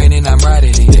with the grain and I'm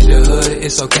riding it. In the hood,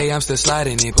 it's okay, I'm still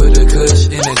sliding it. Put a kush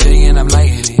in the J and I'm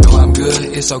lighting it. No, I'm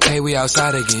good, it's okay, we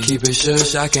outside again. Keep it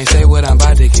shush, I can't say what I'm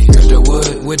about to get. Grip the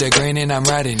wood with the grain and I'm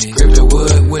riding it. Grip the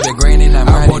wood with the grain and I'm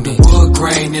riding it. I want the wood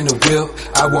grain in the whip.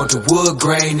 I want the wood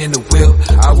grain in the whip.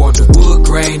 I want the wood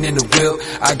grain in the whip.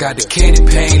 I got the candy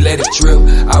paint, let it drip.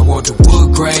 I want the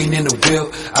wood grain in the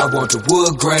whip. I want the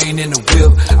wood grain in the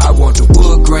whip. I want the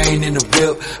wood grain in the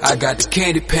whip. I got the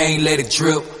candy paint, let it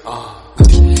drip.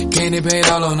 Candy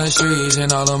paint all on the streets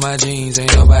and all on my jeans.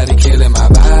 Ain't nobody killing my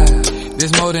vibe.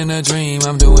 This more than a dream,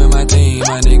 I'm doing my thing.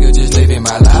 My nigga just living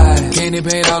my life. Candy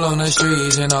paint all on the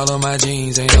streets and all on my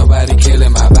jeans. Ain't nobody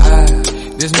killing my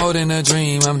vibe. This more than a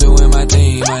dream, I'm doing my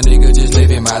thing. My nigga just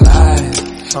living my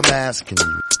life. I'm asking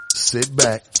you, sit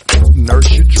back,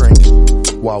 nurse your drink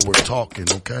while we're talking,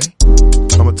 okay? I'm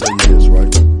gonna tell you this,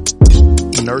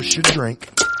 right? Nurse your drink,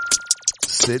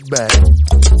 sit back,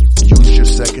 use your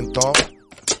second thought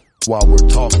while we're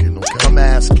talking, okay? I'm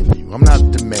asking you, I'm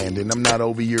not demanding, I'm not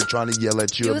over here trying to yell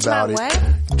at you about it.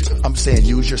 What? I'm saying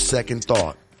use your second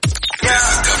thought. This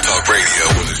is Tuff Talk Radio,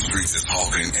 where the streets is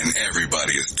talking and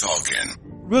everybody is talking.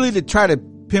 Really to try to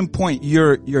pinpoint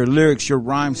your lyrics, your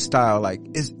rhyme style, like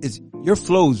is your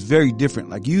flow is very different.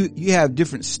 Like you have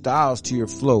different styles to your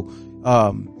flow.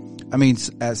 I mean,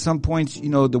 at some points, you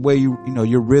know, the way you know,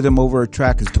 your rhythm over a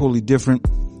track is totally different.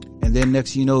 And then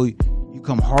next, you know, you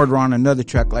come harder on another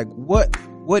track. Like what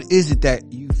is it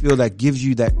that you feel that gives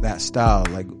you that style?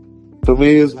 Like, to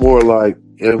me, it's more like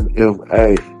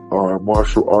MMA or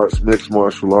martial arts, mixed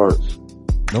martial arts.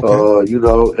 Okay. You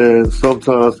know, and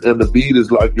sometimes, and the beat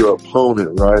is like your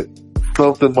opponent, right?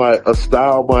 A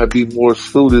style might be more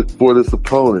suited for this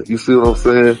opponent. You see what I'm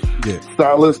saying? Yeah.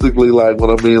 Stylistically,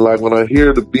 like when I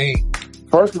hear the beat,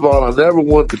 first of all, I never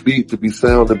want the beat to be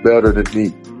sounding better than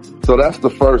me. So that's the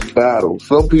first battle.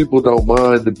 Some people don't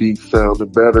mind the beat sounding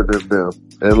better than them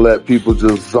and let people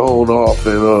just zone off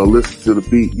and listen to the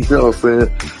beat. You know what I'm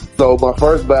saying? So my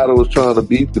first battle was trying to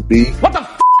beat the beat. What the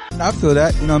f***? I feel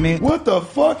that, you know what I mean? What the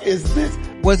fuck is this?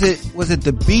 Was it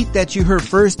the beat that you heard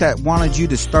first that wanted you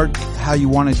to start how you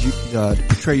wanted you to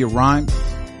portray your rhyme?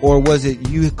 Or was it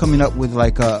you coming up with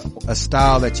like a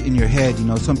style that's in your head? You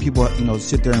know, some people, you know,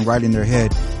 sit there and write in their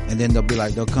head and then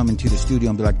they'll come into the studio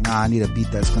and be like, nah, I need a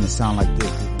beat that's going to sound like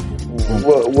this.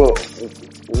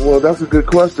 Well, that's a good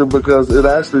question because it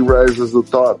actually raises the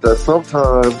thought that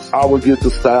sometimes I would get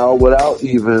the style without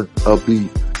even a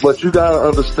beat. But you gotta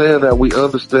understand that we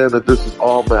understand that this is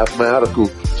all mathematical.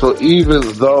 So even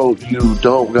though you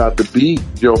don't got the beat,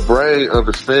 your brain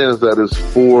understands that it's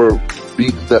four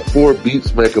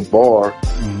beats make a bar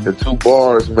and 2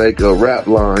 bars make a rap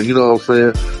line. You know what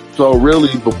I'm saying? So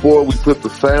really, before we put the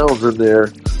sounds in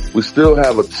there, we still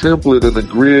have a template and a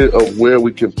grid of where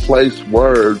we can place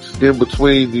words in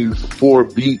between these 4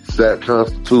 beats that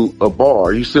constitute a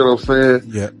bar. You see what I'm saying?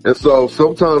 Yeah. And so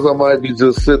sometimes I might be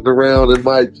just sitting around and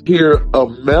might hear a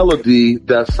melody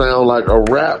that sound like a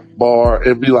rap bar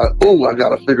and be like, "Ooh, I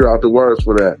gotta figure out the words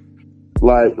for that."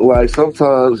 Like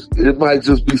sometimes it might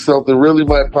just be something really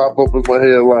might pop up in my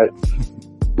head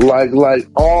like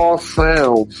all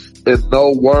sounds and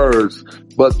no words,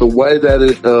 but the way that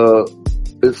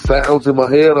it sounds in my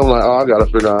head, I'm like, oh, I gotta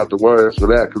figure out the words for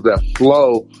that because that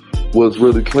flow was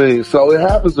really clean. So it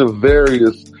happens in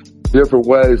various different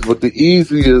ways, but the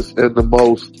easiest and the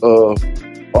most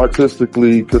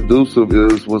artistically conducive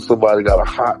is when somebody got a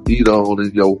hot beat on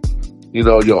and your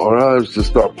rhymes just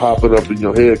start popping up in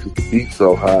your head because the beat's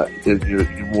so hot and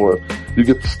you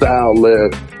get the style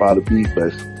led by the beat,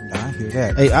 basically. I hear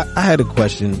that. Hey, I had a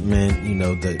question, man. You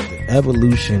know, the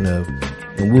evolution of,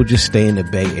 and we'll just stay in the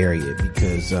Bay Area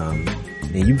because, and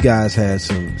you guys had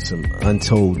some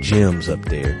untold gems up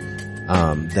there,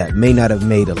 that may not have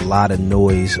made a lot of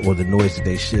noise or the noise that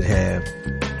they should have,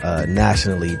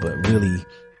 nationally, but really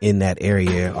in that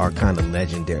area are kind of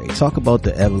legendary. Talk about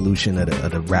the evolution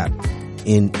of the rap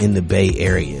in the Bay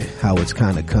Area, how it's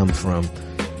kind of come from,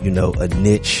 you know, a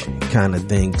niche kind of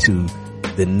thing to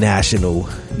the national,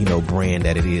 you know, brand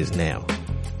that it is now.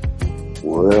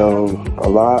 Well, a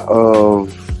lot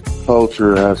of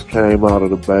culture has came out of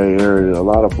the Bay Area. A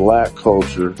lot of black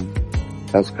culture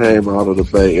has came out of the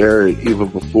Bay Area even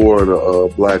before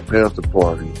the Black Panther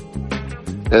Party.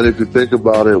 And if you think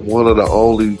about it, one of the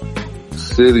only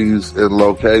cities and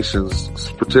locations,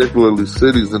 particularly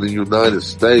cities in the United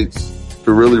States,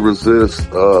 to really resist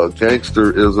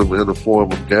gangsterism in the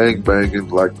form of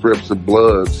gangbanging like Crips and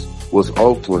Bloods was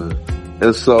Oakland.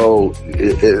 And so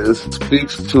it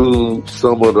speaks to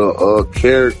some of the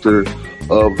character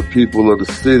of the people of the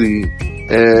city.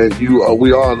 And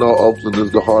we all know Oakland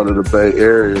is the heart of the Bay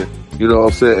Area. You know what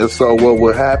I'm saying? And so what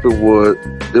would happen was,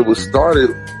 it was started,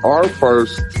 our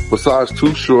first, besides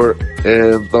Too Short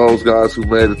and those guys who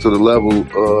made it to the level,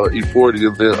 E40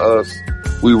 and then us,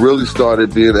 we really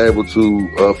started being able to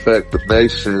affect the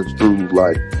nation through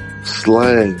like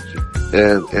slang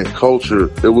and culture.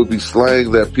 It would be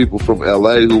slang that people from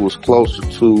LA who was closer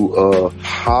to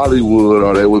Hollywood,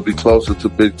 or they would be closer to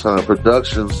big time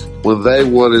productions, when they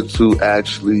wanted to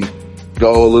actually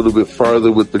go a little bit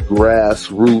further with the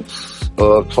grassroots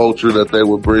culture that they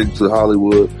would bring to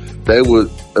Hollywood, they would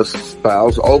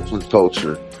espouse Oakland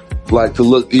culture, like to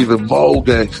look even more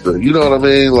gangster. You know what I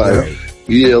mean? Like,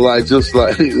 yeah, like just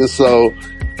like, so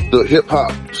the hip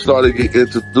hop started getting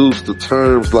introduced to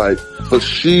terms like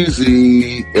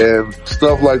fashizi and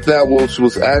stuff like that, which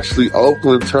was actually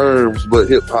Oakland terms, but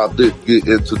hip hop didn't get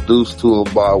introduced to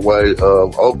them by way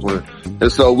of Oakland.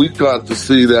 And so we got to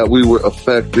see that we were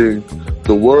affecting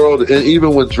the world. And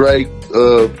even when Drake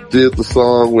did the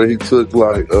song where he took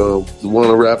like one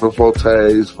of Rappin'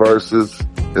 Forte's verses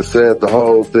and said the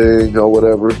whole thing or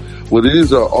whatever. Well,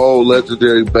 these are all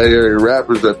legendary Bay Area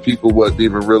rappers that people wasn't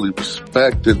even really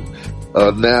respecting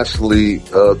nationally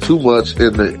too much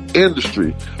in the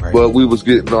industry. Right. But we was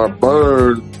getting our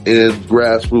burn in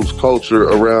grassroots culture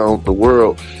around the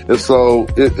world. And so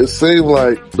it seemed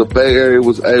like the Bay Area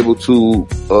was able to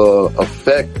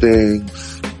affect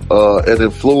things and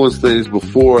influence things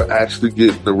before actually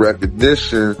getting the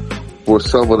recognition for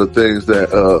some of the things that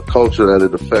culture that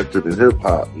it affected in hip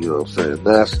hop, you know what I'm saying,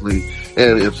 nationally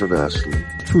and internationally.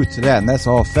 Truth to that, and that's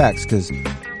all facts, because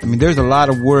I mean there's a lot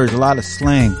of words, a lot of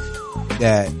slang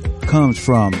that comes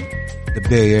from the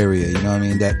Bay Area, you know what I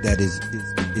mean, that is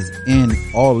in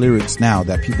all lyrics now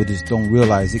that people just don't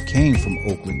realize it came from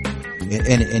Oakland.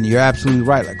 And you're absolutely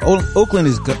right. Like Oakland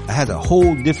has a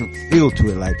whole different feel to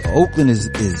it. Like Oakland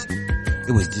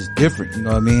it was just different, you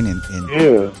know what I mean? And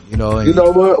yeah, you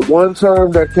know what? One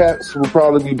term that cats will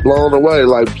probably be blown away,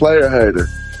 like player hater.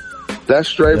 That's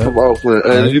straight from Oakland,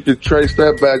 and you could trace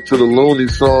that back to the Looney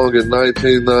song in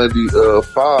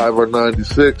 1995 or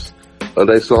 96.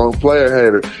 They song Player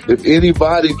Hater. If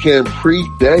anybody can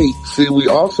predate, see, we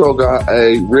also got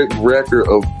a written record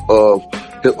of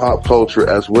hip hop culture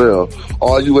as well.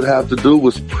 All you would have to do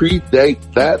was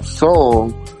predate that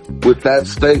song with that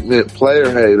statement, Player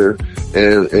Hater,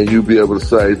 and you'd be able to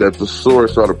say that the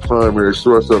source or the primary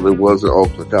source of it was in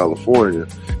Oakland, California.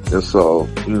 And so,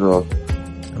 you know,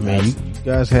 I mean, you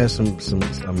guys had some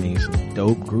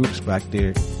dope groups back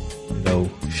there, you know,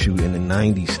 shoot in the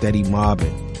 90s, Steady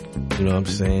Mobbing. You know what I'm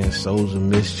saying? Souls of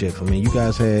Mischief. I mean, you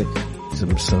guys had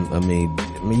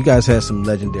you guys had some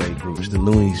legendary groups. The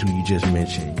Loonies, who you just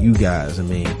mentioned. You guys, I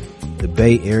mean, the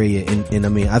Bay Area. And I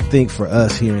mean, I think for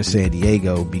us here in San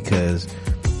Diego, because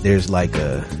there's like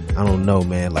I don't know,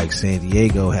 man, like San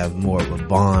Diego have more of a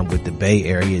bond with the Bay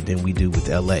Area than we do with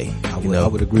LA. I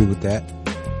would agree with that.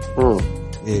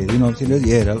 Yeah, you know what I'm saying?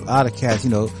 Yeah, a lot of cats,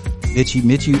 you know,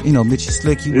 Mitchie, you know, Mitchie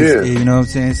Slick, he was, you know what I'm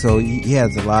saying? So he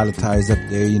has a lot of ties up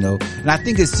there, you know. And I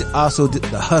think it's also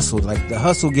the hustle, like the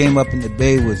hustle game up in the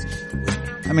Bay was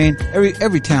I mean,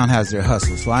 every town has their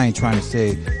hustle, so I ain't trying to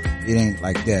say it ain't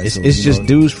like that. It's just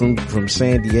dudes from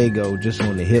San Diego just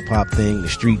on the hip hop thing, the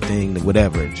street thing, the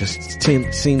whatever, just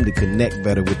seem to connect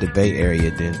better with the Bay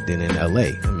Area than in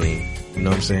LA. I mean, you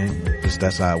know what I'm saying? Just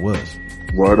that's how it was.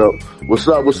 Word up. What's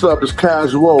up? It's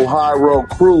Casual High Road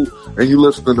Crew, and you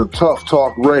listening to Tuff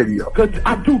Talk Radio. Cause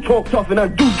I do talk tough and I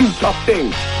do tough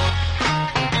things.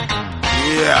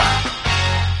 Yeah.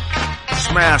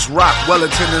 Smash Rock,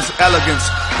 Wellington is elegance.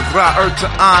 Gra Urta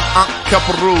on Unk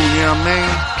Caparu, you know what I mean?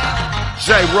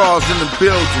 J Raw's in the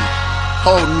building,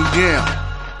 holding me down.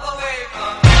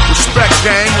 Respect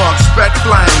game or expect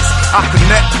flames. I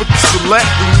connect with the select,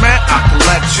 we met, I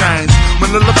collect change.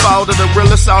 Manila fall to the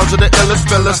realest, all to the illest,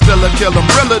 fella, still a killer.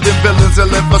 Realer than villains,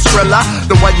 illin' for Skrilla.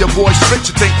 The way your boy spit,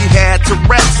 you think he had to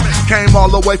rest. Came all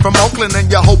the way from Oakland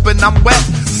and you're hoping I'm wet.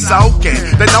 Soaking.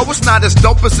 They know it's not as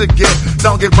dope as it get.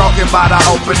 Don't get broken by the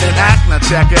opening act. Now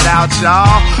check it out,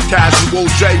 y'all. Casual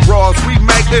J Raws, we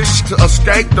make this to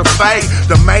escape the fate,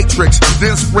 the matrix.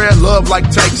 Then spread love like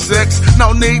Take 6.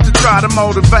 No need to try to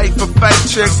motivate for fake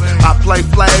chicks. I play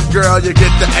Flav, girl, you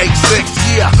get the 8-6.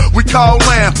 Yeah, we call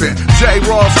lamping. J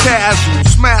Raws casual.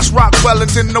 Smash Rock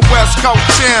Wellington, the West Coast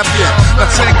champion. Now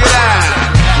check it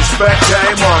out. Respect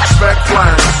game or expect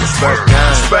flames.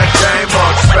 Respect game or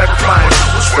expect flames.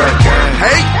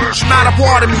 Hey, it's not a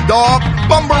part of me, dog.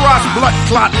 Bumble rocks blood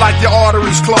clot like your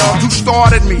arteries clogged. You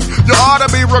started me. You ought to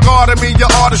be regarding me.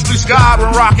 Your artistry's God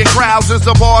when rocking crowds is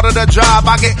a part of the job.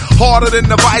 I get harder than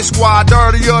the Vice Squad,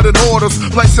 dirtier than orders.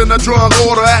 Placing a drug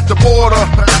order at the border.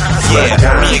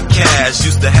 Yeah, me and Cash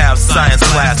used to have science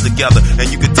class together, and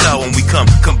you could tell when we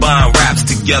combine raps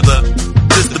together.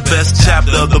 This the best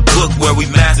chapter of the book where we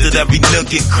mastered every nook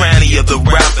and cranny of the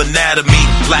rap anatomy.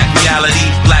 Black reality,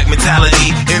 black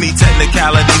mentality, any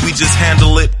technicality, we just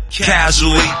handle it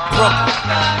casually.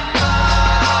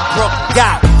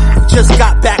 Just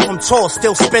got back from tour,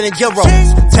 still spending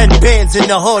euros. 10 bands in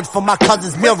the hood for my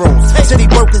cousin's murals. City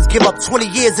workers give up 20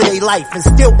 years of their life and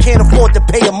still can't afford to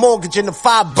pay a mortgage in the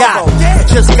 5 boroughs.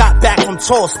 Just got back from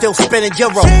tour, still spending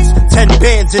euros. 10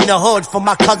 bands in the hood for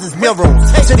my cousin's murals.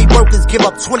 City workers give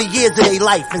up 20 years of their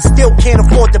life and still can't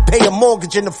afford to pay a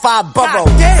mortgage in the 5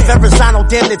 boroughs. Verrazano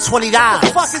damn near $20.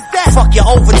 Fuck your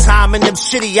overtime and them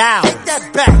shitty hours. Take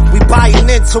that back. We buying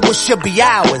into what should be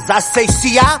ours. I say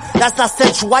CI, that's not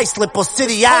Central Islip or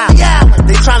City Island.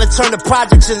 They trying to turn the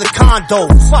projects into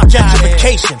condos. Fuck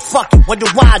gentrification, fuck it, what do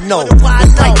I know? It's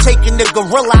like taking the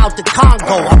gorilla out the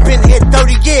Congo. I've been here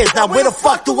 30 years, now where the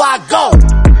fuck do I go?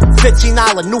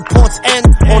 $15 Newport's End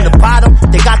on the bottom,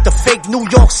 they got the fake New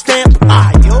York stamp.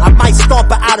 I might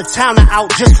stomp an out of towner out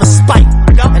just for spite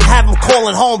and have him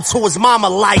calling home to his mama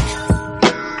like.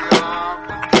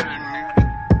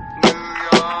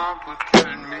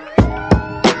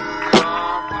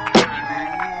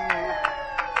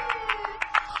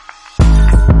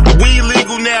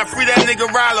 Now free that nigga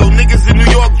Rollo. Niggas in New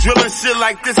York drilling shit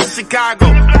like this in Chicago.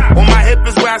 On my hip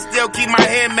is where I still keep my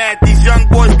hand mad. These young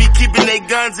boys be keeping their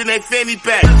guns in their fanny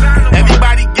pack.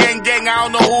 Everybody gang, I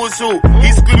don't know who is who.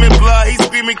 He's screaming blood, he's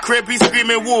screaming Crip, he's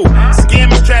screaming woo.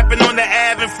 Scammers trapping on the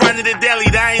Ave in front of the deli.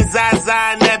 That ain't Zaza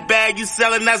in that bag, you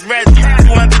selling us Reggie.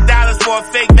 $200 for a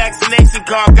fake vaccination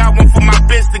card. Got one for my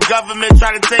bitch, the government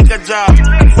try to take her job.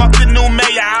 Fuck the new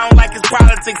mayor, I don't like his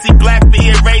politics. He black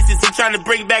being racist, he trying to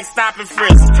bring back stop and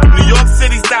frisk. New York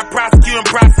City stop prosecuting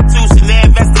prostitution. They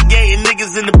investigating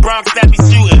niggas in the Bronx that be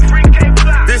shooting.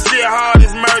 This shit hard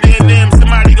as murdering them.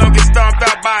 Somebody gon' get stomped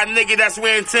out by a nigga that's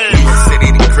wearing Timbs. New York City,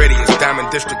 the grittiest.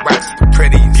 Diamond District raps,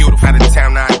 pretty, beautiful. Out of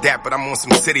town, I adapt, but I'm on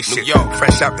some city shit. New York,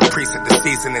 fresh out the precinct, the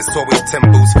season, it's always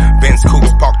Timbers. Benz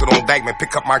Coops, parked it on Dykeman,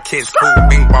 pick up my kids' food.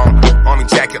 Bing bong, army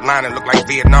jacket lining, look like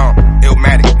Vietnam.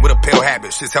 Illmatic, with a pill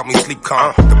habit, shit's help me sleep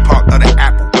calm. The park of the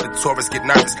Apple, where the tourists get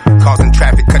nervous. Causing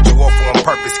traffic, cut you off on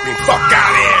purpose, scream fuck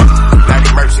out here. Not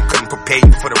immersion, couldn't prepare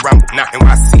you for the rumble. Not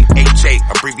NYCHA,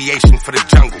 abbreviation for the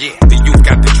jungle. Yeah, the youth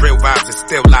got the drill vibes, it's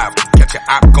still live. Catch your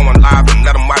op going live and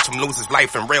let him watch him lose his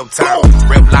life in real time.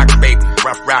 Real locks, baby,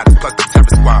 rough riders, plus the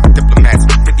terror squad. Diplomats,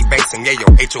 50 banks and yayo,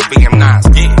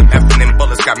 HOBM9s. Yeah, the F&M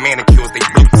bullets got manicures, they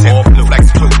blue tip. Blue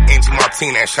flex blue, Angie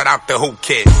Martini, and shout out the Who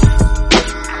Kids.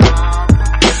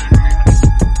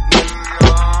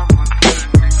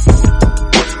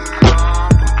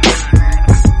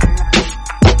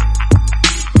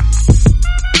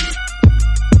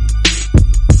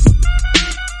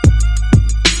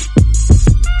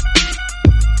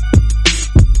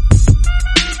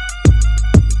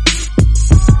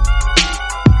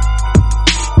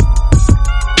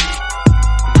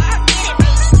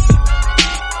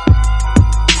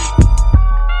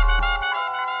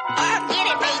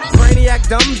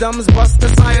 Dum-dums bust the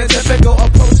scientifical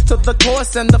approach to the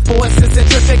course, and the force is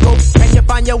centrifugal. Can you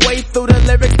find your way through the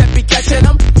lyrics that be catching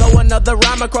them? Throw another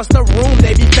rhyme across the room,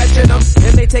 they be fetching them.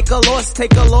 And they take a loss to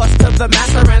the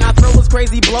master. And I throw those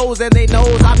crazy blows and they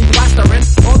knows I be blastering.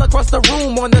 All across the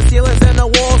room, on the ceilings and the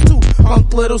walls too.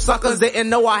 Punk little suckers didn't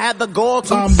know I had the gall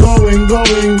to. I'm going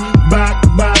back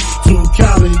to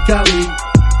Cali.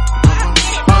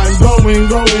 I'm going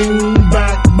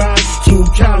back to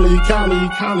Cali.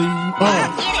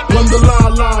 When the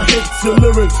la hits your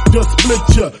lyrics, just split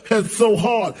your head so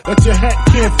hard that your hat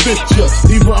can't fit you.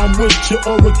 Either I'm with you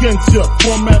or against you.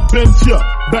 Format bent you,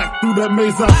 back through that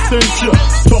maze I sent you.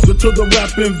 Talking to the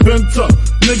rap inventor,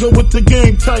 nigga with the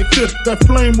game tight fist, that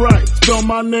flame right. Spell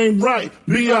my name right,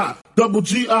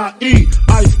 B.I.G.I.E.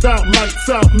 Iced out like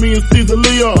South, me and Caesar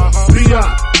Leo.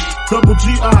 B.I.G.I.E.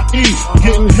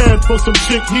 Getting head for some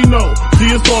chick he know. See,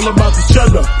 it's all about the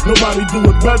cheddar. Nobody do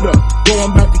it better.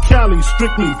 Going back to Cali,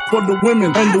 strictly for the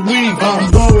women and the weed.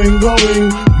 I'm going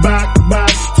back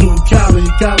to Cali.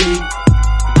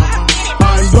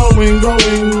 I'm going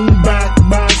back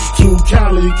to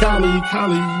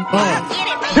Cali.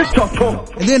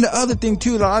 And then the other thing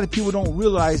too, a lot of people don't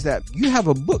realize that you have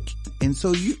a book, and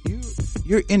so you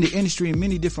you're in the industry in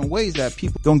many different ways that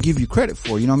people don't give you credit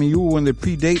for. You know what I mean? You were one that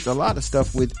predates a lot of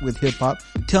stuff with hip hop.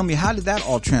 Tell me, how did that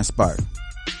all transpire?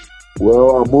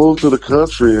 Well, I moved to the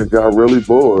country and got really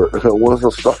bored once I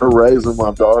started raising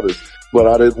my daughters. But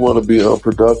I didn't want to be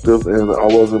unproductive, and I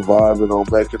wasn't vibing on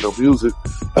making no music.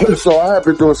 So I had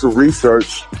been doing some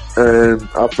research, and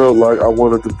I felt like I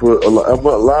wanted to put a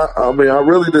lot. I mean, I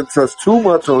really didn't touch too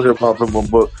much on hip hop in my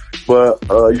book, but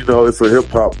you know, it's a hip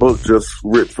hop book just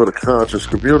written for the conscious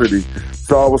community.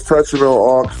 So I was touching on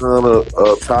all kind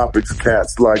of topics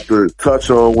cats like to touch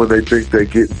on when they think they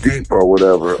get deep or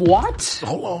whatever. What?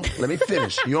 Hold on, let me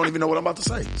finish. You don't even know what I'm about to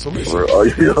say. So listen.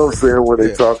 You know what I'm saying? When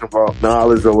they talk about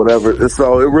knowledge or whatever. And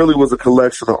so it really was a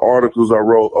collection of articles I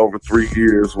wrote over 3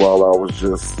 years while I was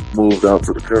just moved out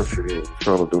to the country and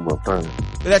trying to do my thing.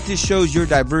 But that just shows your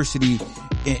diversity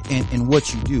in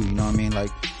what you do. You know what I mean? Like,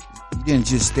 you didn't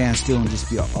just stand still and just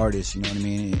be an artist. You know what I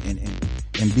mean?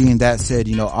 And being that said,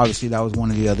 you know, obviously that was one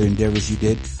of the other endeavors you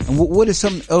did. And what is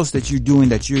something else that you're doing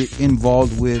that you're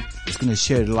involved with that's going to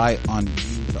shed light on you,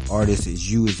 the artist,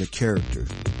 as you as a character?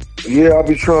 Yeah, I'll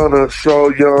be trying to show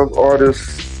young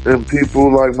artists and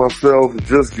people like myself,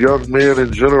 just young men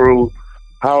in general,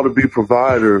 how to be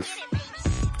providers,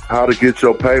 how to get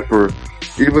your paper.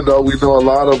 Even though we know a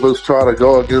lot of us try to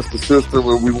go against the system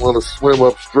and we want to swim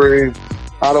upstream,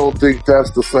 I don't think that's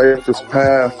the safest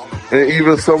path. And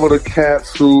even some of the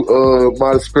cats who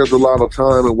might have spent a lot of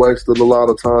time and wasted a lot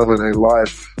of time in their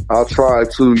life, I'll try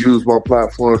to use my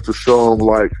platforms to show them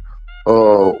like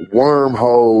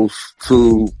wormholes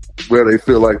to where they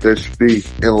feel like they should be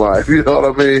in life. You know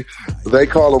what I mean? They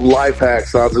call them life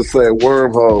hacks. I'll just say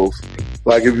wormholes.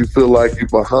 Like if you feel like you're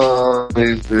behind,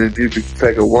 then you can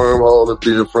take a wormhole and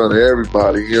be in front of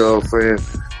everybody. You know what I'm saying?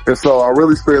 And so I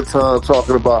really spend time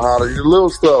talking about how to do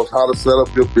little stuff, how to set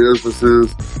up your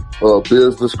businesses,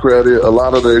 business credit. A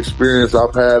lot of the experience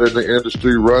I've had in the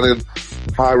industry running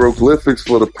hieroglyphics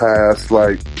for the past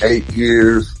like 8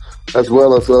 years, as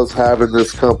well as us having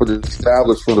this company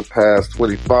established for the past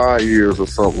 25 years or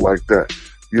something like that.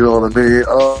 You know what I mean?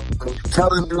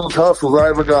 Telling news hustles. I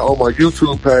even got on my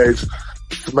YouTube page,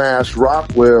 Smash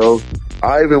Rockwell.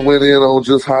 I even went in on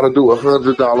just how to do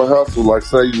 $100 hustle. Like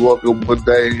say you woke up one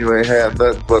day and you ain't had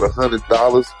nothing but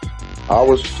 $100.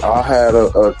 I had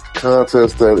a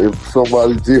contest that if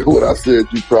somebody did what I said,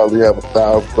 you probably have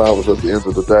 $1,000 at the end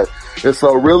of the day. And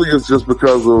so really it's just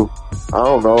because of, I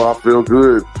don't know, I feel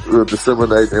good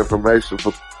disseminating information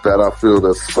that I feel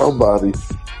that somebody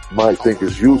might think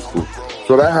is useful.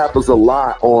 So that happens a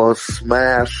lot on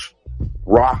Smash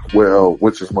Rockwell,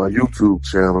 which is my YouTube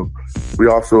channel. We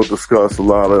also discuss a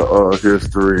lot of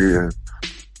history and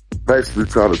basically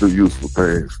try to do useful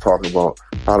things, talking about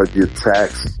how to get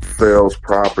tax sales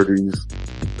properties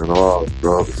and all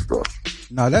the other stuff.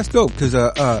 No, that's dope because,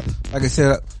 like I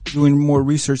said, doing more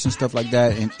research and stuff like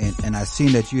that, and I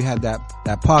seen that you had that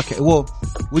podcast. Well,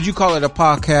 would you call it a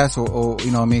podcast or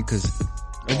you know what I mean? Because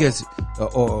I guess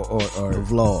or a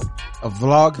vlog. A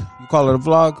vlog? You call it a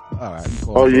vlog? All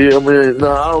right. Yeah, I mean,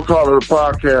 no, I don't call it a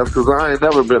podcast because I ain't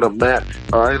never been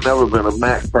a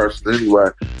Mac person anyway.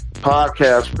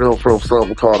 Podcast come from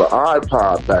something called an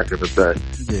iPod back in the day.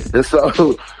 Yeah. And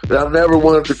so I never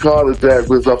wanted to call it that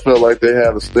because I felt like they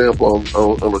had a stamp on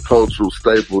a cultural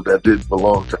staple that didn't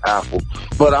belong to Apple.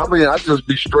 But I mean, I just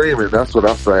be streaming. That's what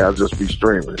I say. I just be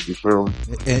streaming. You feel me?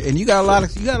 And you got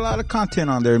a lot of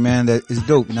content on there, man, that is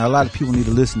dope. Now a lot of people need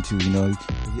to listen to, you know.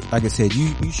 Like I said,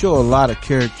 you show a lot of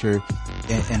character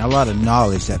and a lot of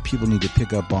knowledge that people need to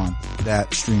pick up on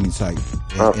that streaming site.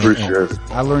 I appreciate it.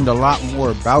 I learned a lot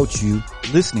more about you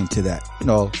listening to that. You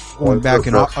know, going back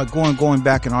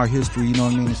in our history, you know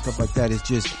what I mean, and stuff like that. It's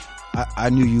just I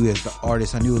knew you as the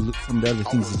artist. I knew from the other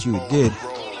things that you did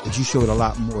that you showed a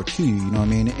lot more to you. You know what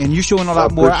I mean? And you're showing a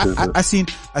lot more. I seen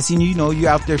you know, you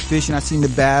out there fishing. I seen the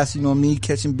bass. You know what I mean?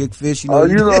 Catching big fish. You know. Oh,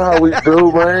 you know how we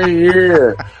do, man.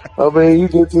 Yeah. I mean, you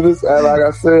get to this, and like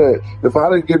I said, if I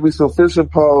didn't get me some fishing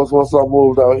poles once I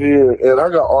moved out here, and I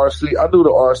got RC, I do the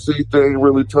RC thing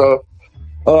really tough.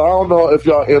 I don't know if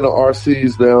y'all into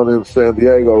RCs down in San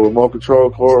Diego, remote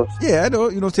control cars. Yeah, I know.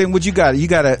 You know what I'm saying? What you got? You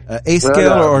got a A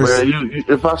scale or? Man, you,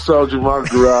 if I showed you my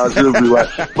garage, you'll be like,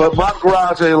 but my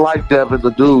garage ain't like Devin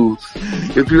the Dudes.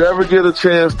 If you ever get a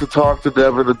chance to talk to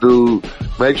Devin the Dude,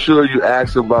 make sure you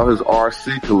ask him about his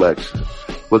RC collection.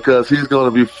 because he's going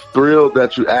to be thrilled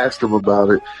that you asked him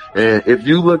about it. And if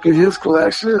you look at his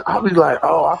collection, I'll be like,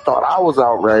 oh, I thought I was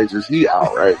outrageous. He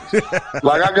outrageous.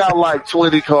 Like, I got like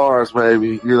 20 cars,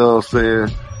 maybe, you know what I'm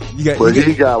saying?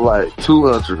 He got like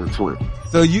 220.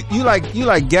 So you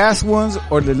like gas ones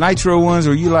or the nitro ones,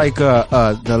 or you like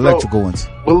the electrical ones?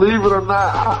 Believe it or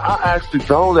not, I actually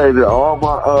donated all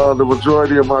my the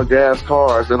majority of my gas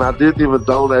cars, and I didn't even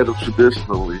donate them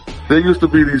traditionally. There used to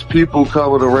be these people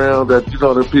coming around that, you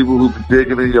know, the people who be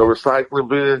digging in your recycling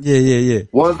bin. Yeah.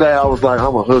 One day I was like,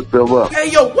 I'm gonna hook them up. Hey,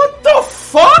 yo, what the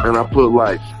fuck? And I put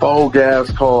like 4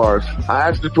 gas cars. I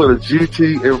actually put a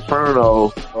GT Inferno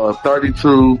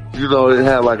 32. You know, it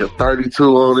had like a 32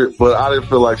 on it, but I didn't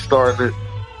feel like starting it.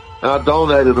 And I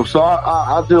donated them. So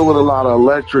I deal with a lot of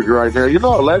electric right now. You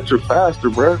know, electric faster,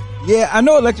 bro. Yeah, I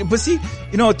know electric, but see,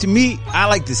 you know, to me, I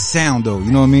like the sound though.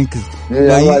 You know what I mean? Cause,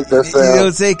 I like that sound. You know what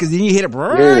I'm saying? Cause then you hit it,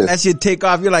 that shit take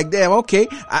off. You're like, damn, okay.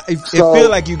 It feel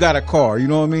like you got a car. You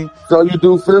know what I mean? So you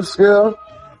do 5th scale?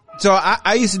 So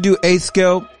I used to do 8th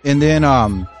scale, and then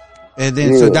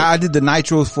so I did the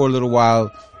nitros for a little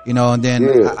while. You know, and then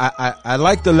I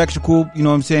like the electrical, you know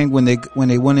what I'm saying, when they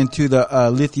went into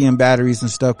the lithium batteries and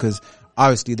stuff, cause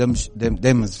obviously them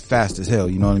is fast as hell,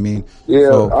 you know what I mean? Yeah,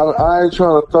 so, I ain't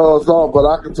trying to throw us off, but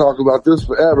I can talk about this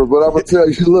forever, but I'm gonna tell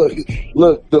you,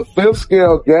 look, the 5th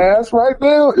scale gas right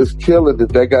now is killing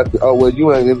it. They got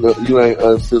you ain't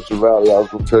in Central Valley, I was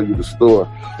gonna tell you the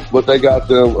store, but they got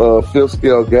them 5th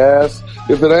scale gas.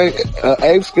 If it ain't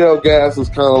 8th scale gas is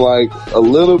kind of like a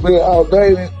little bit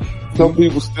outdated. Some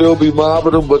people still be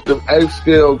mobbing them, but them 8th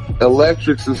scale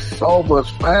electrics is so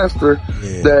much faster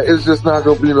that it's just not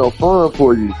gonna be no fun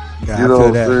for you. Yeah, you know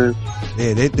what I'm saying?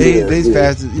 Yeah, they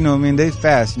fast, you know what I mean? They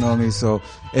fast, you know what I mean? So,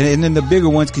 and then the bigger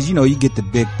ones, cause you know, you get the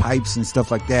big pipes and stuff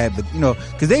like that, but you know,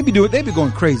 cause they be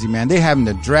going crazy, man. They having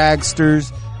the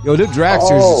dragsters. Yo, the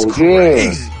dragsters is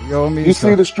crazy. Yeah. You know what I mean? You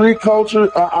see the street culture?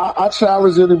 I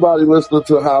challenge anybody listening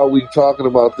to how we talking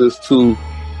about this to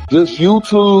just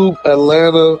YouTube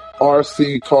Atlanta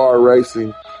RC car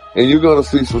racing, and you're gonna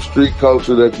see some street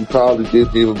culture that you probably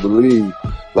didn't even believe.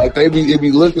 Like it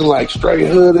be looking like straight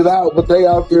hooded out, but they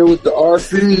out there with the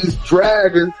RCs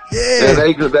dragging, and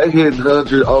they hitting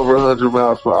over 100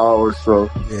 miles per hour. So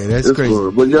yeah, that's crazy.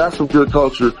 Fun. But yeah, that's some good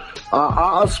culture.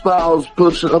 I espouse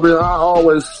pushing. I mean, I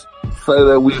always say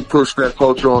that we push that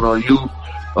culture on our youth.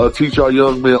 Teach our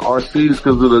young men RCs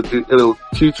because it'll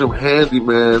teach them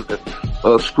handyman,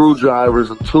 screwdrivers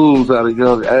and tools at a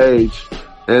young age.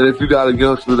 And if you got a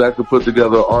youngster that can put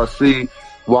together an RC,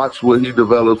 watch what he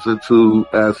develops into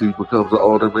as he becomes an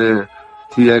older man.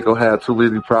 He ain't gonna have too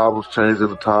many problems changing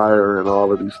the tire and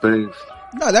all of these things.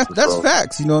 No, that's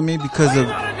facts. You know what I mean? Because of,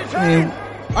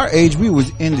 our age, we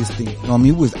was in this thing. You know what I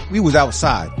mean? We was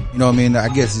outside. You know what I mean? I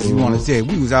guess as you want to say,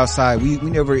 we was outside. We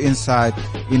never inside.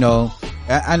 You know,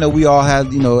 I know we all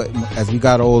had, you know, as we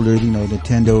got older, you know,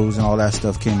 Nintendos and all that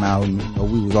stuff came out, and you know,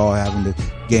 we was all having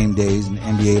the game days and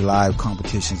NBA live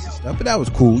competitions and stuff. But that was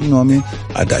cool. You know what I mean?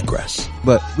 I digress.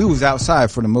 But we was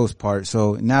outside for the most part.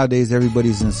 So nowadays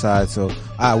everybody's inside. So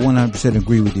I 100%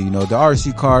 agree with you. You know, the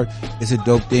RC car is a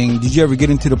dope thing. Did you ever get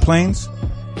into the planes?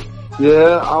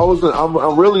 Yeah,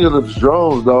 I'm really into the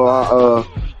drones though.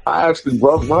 I actually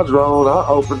broke my drone. I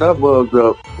opened that mug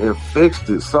up and fixed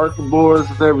it, circuit boards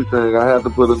and everything. I had to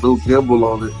put a new gimbal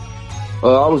on it.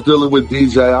 I was dealing with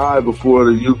DJI before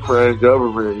the Ukraine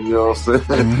government, you know what I'm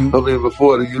saying? Mm-hmm. I mean,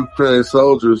 before the Ukraine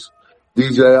soldiers.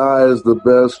 DJI is the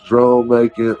best drone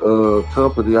making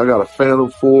company. I got a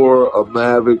Phantom 4, a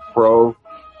Mavic Pro.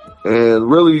 And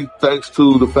really, thanks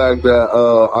to the fact that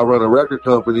I run a record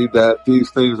company, that these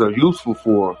things are useful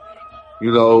for.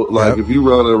 You know, like if you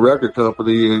run a record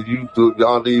company and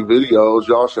y'all need videos,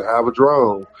 y'all should have a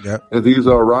drone. Yep. And these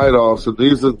are write-offs. And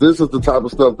this is the type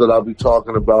of stuff that I'll be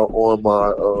talking about on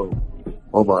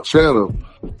my channel.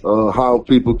 How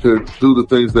people can do the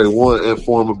things they want and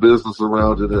form a business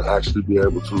around it and actually be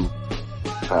able to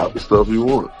have the stuff you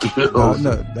want. You know?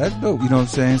 No, that's dope. You know what I'm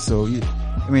saying? So,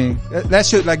 I mean, that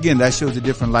shows a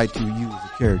different light to you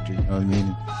as a character. You know what I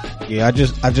mean? Yeah, I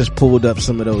just pulled up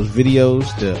some of those videos,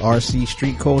 the RC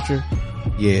street culture.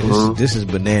 Yeah, this is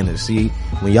bananas. See,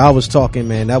 when y'all was talking,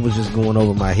 man, that was just going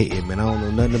over my head, man. I don't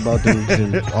know nothing about them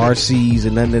RCs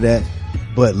and none of that.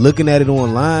 But looking at it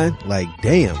online, like,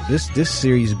 damn, this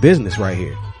serious business right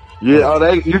here.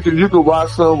 Yeah, you can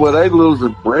watch some where they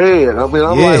losing bread. I mean,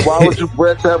 I'm like, why would you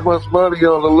bet that much money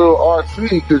on a little RC?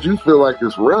 Because you feel like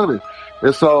it's running.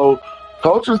 And so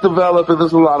cultures develop, and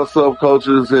there's a lot of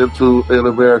subcultures in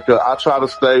America. I try to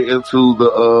stay into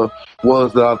the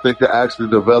ones that I think are actually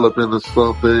develop into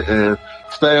something and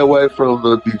stay away from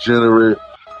the degenerate,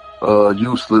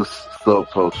 useless thug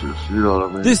cultures. You know what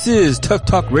I mean? This is Tuff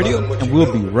Talk Radio, and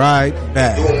we'll be right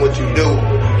back. Doing what you do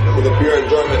with the pure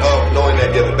enjoyment of knowing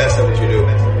that you're the best at what you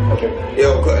do.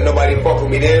 Yo, couldn't nobody fuck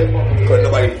with me then? Couldn't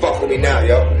nobody fuck with me now,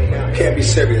 yo? Can't be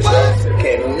serious, yo.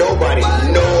 Can't nobody,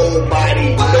 no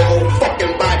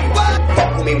fucking body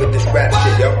fuck with me with this rap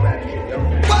shit, yo.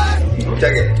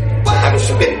 Check it. I've been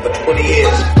spitting for 20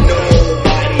 years.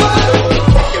 Nobody, no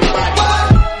fucking body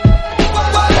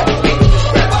fuck with me with this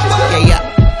rap shit, yo.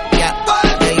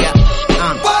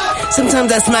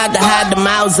 Sometimes I smile to hide the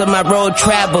miles of my road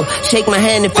travel. Shake my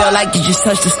hand and feel like you just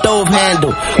touched the stove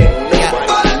handle.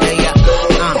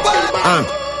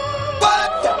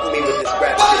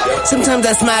 Sometimes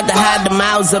I smile to hide the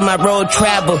miles of my road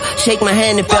travel. Shake my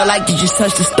hand and feel like you just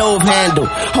touched the stove handle.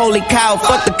 Holy cow,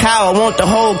 fuck the cow, I want the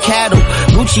whole cattle.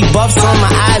 Gucci buffs on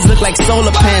my eyes look like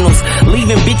solar panels.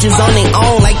 Leaving bitches on their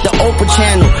own like the Oprah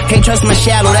channel. Can't trust my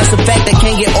shadow, that's a fact that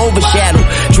can't get overshadowed.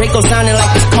 Draco sounding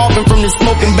like it's coughing from the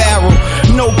smoking barrel.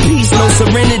 No peace, no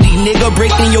serenity, nigga.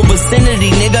 Breaking your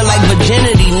vicinity, nigga, like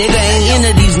virginity. Nigga ain't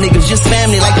into these niggas, just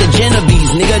family like the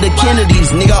Genovese. Nigga, the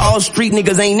Kennedys, nigga, all street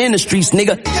niggas ain't in the streets,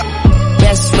 nigga.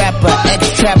 Best rapper,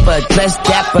 ex-trapper, dressed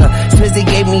dapper. Swizzy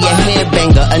gave me a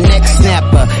headbanger, a neck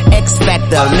snapper.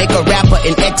 X-Factor, make a rapper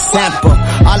an X-sample.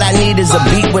 All I need is a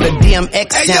beat with a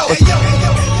DMX sample.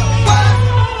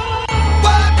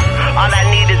 All I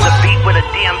need is a beat with a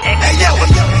DMX sample.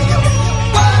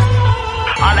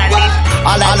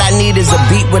 All I need is a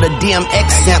beat with a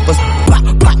DMX sample.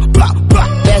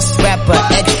 Best rapper,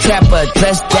 ex-trapper,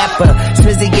 dressed dapper.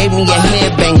 Swizzy gave me a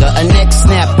headbanger, a neck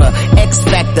snapper.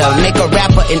 X-Factor, make a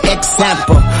rapper an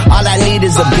X-sample. All I need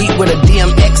is a beat with a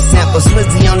DMX sample.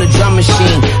 Swizzy on the drum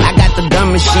machine, I got the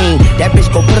gun machine. That bitch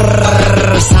go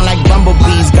brrrr, sound like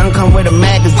bumblebees. Gun come with a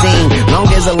magazine, long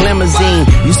as a limousine.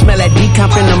 You smell that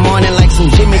decomp in the morning like some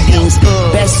Jimmy Deans.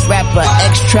 Best rapper,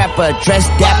 ex-trapper,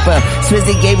 dressed dapper.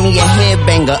 Swizzy gave me a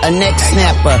headbanger, a neck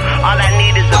snapper. All I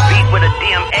need is a beat with a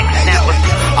DMX sample.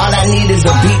 All I need is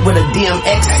a beat with a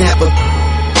DMX sample.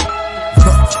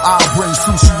 I'll bring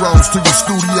sushi rolls to your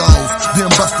studios, then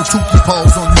bust the Tukey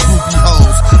pose on you groupie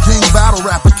hoes. King battle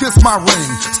rapper, kiss my ring.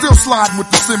 Still sliding with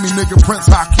the semi-nigga Prince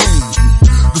Hakeem.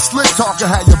 The slick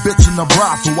talker had your bitch in the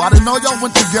brothel. I didn't know y'all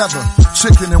went together.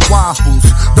 Chicken and waffles.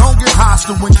 Don't get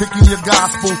hostile when kicking your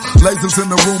gospel. Lasers in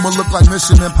the room will look like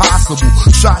Mission Impossible.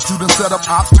 Shot you then set up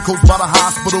obstacles by the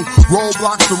hospital.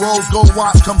 Roadblocks, the rose gold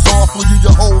watch comes off for you,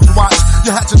 your hoes watch.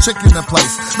 You had your chicken in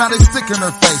place. Now they stick in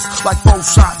her face like 4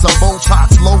 shots of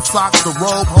Botox. Low socks, the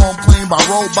robe, home clean by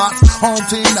robots. Home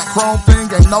team, that chrome thing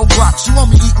ain't no Glock. She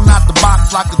want me eating out the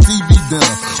box like a TV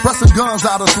dinner. Pressing guns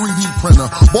out of 3D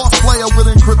printer. Boss player with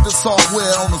encrypted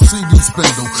software on the CD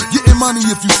spindle. Getting money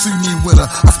if you see me with her.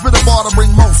 I spit a bar to bring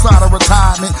most out of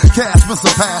retirement. Cash, Mr.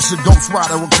 Passion, Ghost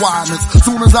Rider requirements.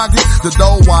 Soon as I get the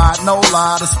dough wide, no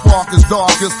lie, the spark is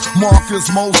darkest. Marcus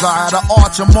Mosiah, the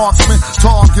archer marksman.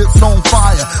 Targets on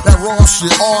fire. That raw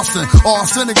shit, Austin.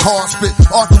 Arsenic hard spit.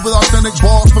 Arthur with authentic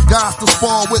balls for guys to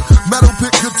spar with. Metal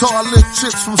pick guitar lit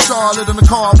chicks from Charlotte in the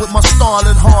car with my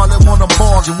starlet harlot. Wanna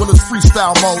bargain, well it's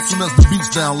freestyle mode soon as the beats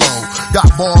down low. Got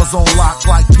bars on lock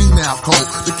like P-Now Code.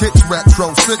 The kicks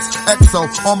retro, 6 XO,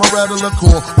 Armoretta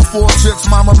liqueur. With 4 chicks,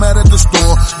 mama met at the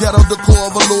store. Ghetto decor,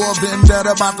 velour,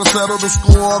 vendetta, about to settle the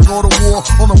score. Go to war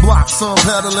on the block, son,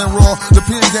 peddling raw. The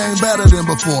pen game better than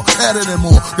before, editing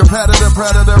more. Competitive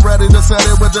predator, ready to set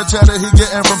it with the cheddar he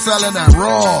getting from selling that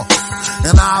raw.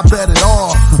 And I bet it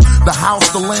all. The house,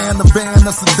 the land, the van,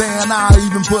 the sedan. I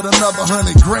even put another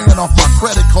 $100 grand off my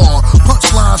credit card.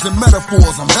 Punchlines and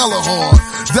metaphors, I'm hella hard.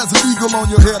 Desert Eagle on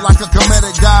your head like a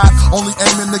comedic guy. Only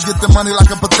aiming to get the money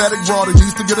like a pathetic broad. He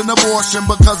needs to get an abortion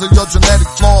because of your genetic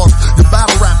flaws. Your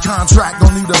battle rap contract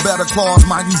don't need a better clause.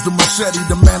 Might use the machete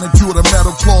to manicure the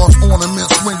metal claws. Ornament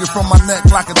swinging from my neck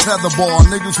like a tether bar.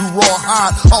 Niggas who raw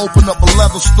hide, I open up a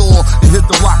leather store and hit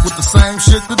the block with the same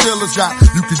shit the dealers got.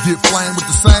 You can get flame with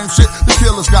the same shit the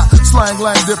killers got. Slang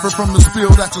different from the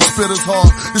spill that your spit is hard.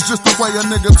 It's just the way a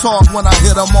nigga talk when I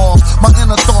hit them off. My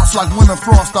inner thoughts like winter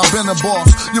frost, I've been a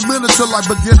boss. Your miniature like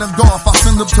beginning golf. I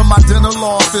send them to my dinner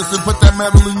office and put that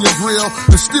metal in your grill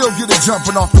and still get it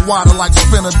jumping off the water like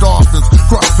spinner dolphins.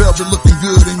 Cross velvet looking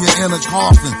good in your inner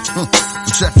coffin.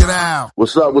 Check it out.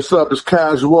 What's up? What's up? It's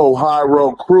Casual High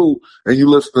Road Crew, and you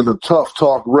listening to Tuff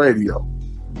Talk Radio.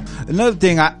 Another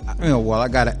thing I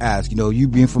gotta ask, you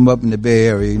being from up in the Bay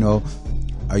Area,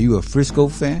 are you a Frisco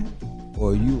fan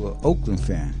or are you an Oakland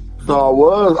fan? So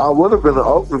I would have been an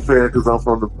Oakland fan because I'm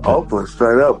from the Oakland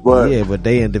straight up, but yeah, but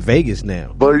they into Vegas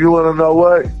now. But you want to know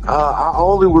what? I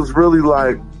only was really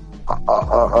like, I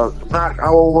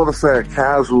don't want to say a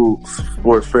casual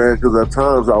sports fan because at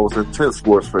times I was an intense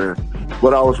sports fan.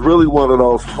 but I was really one of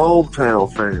those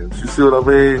hometown fans. You see what I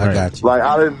mean? I got you. Like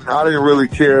I didn't really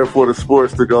care for the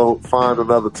sports to go find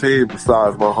another team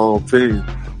besides my home team.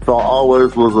 So I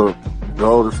always was a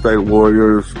Golden State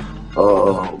Warriors,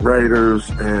 Raiders,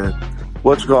 and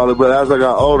what you call it. But as I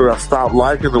got older, I stopped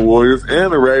liking the Warriors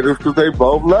and the Raiders because they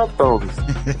both left on us.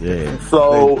 Yeah.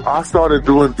 So I started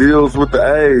doing deals with the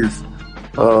A's.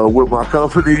 With my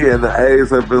company, and the A's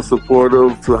have been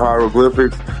supportive to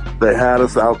hieroglyphics. They had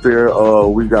us out there.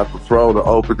 We got to throw the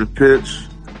opening pitch.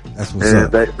 That's what's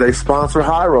up. They sponsor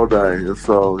Hyro Day, and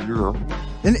so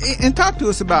And talk to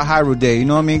us about Hyro Day. You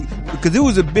know what I mean? Because it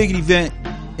was a big event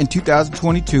in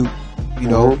 2022. You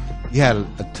know, you had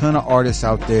a ton of artists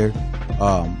out there,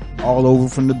 all over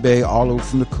from the Bay, all over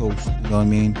from the coast. You know what I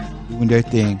mean? Doing their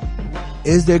thing.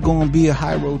 Is there going to be a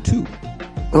Hyro 2?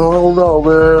 I don't know,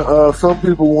 man. Some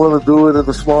people want to do it in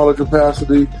a smaller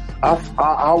capacity.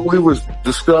 We was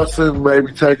discussing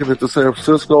maybe taking it to San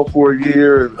Francisco for a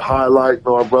year and highlighting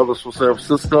our brothers from San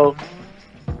Francisco.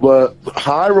 But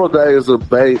Hyro Day is a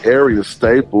Bay Area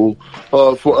staple.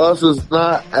 For us, it's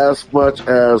not as much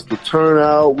as the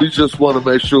turnout. We just want to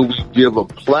make sure we give a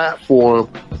platform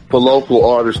for local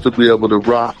artists to be able to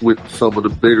rock with some of the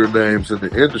bigger names in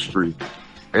the industry.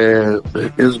 And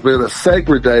it's been a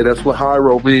sacred day. That's what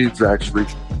Hyro means, actually.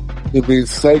 It means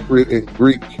sacred in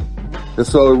Greek. And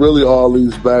so it really all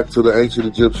leads back to the ancient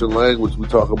Egyptian language. We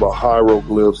talk about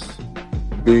hieroglyphs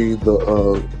being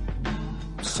the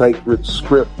sacred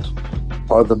script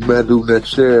or the Medu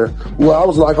Neter. Well, I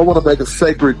was like, I want to make a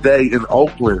sacred day in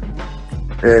Oakland.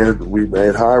 And we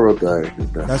made Hyro Day.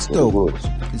 That's dope.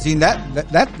 See,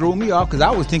 that threw me off because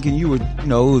I was thinking you were, you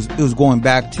know, it was going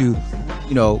back to,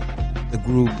 you know, the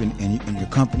group and your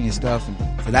company and stuff, and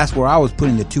so that's where I was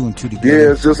putting the two and two together.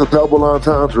 Yeah, it's just a double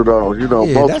entendre though, you know,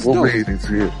 multiple meanings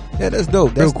here. Yeah, that's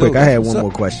dope. Real quick, I had one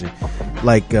more question.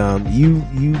 Like,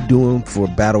 you doing for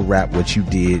battle rap what you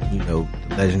did, you know,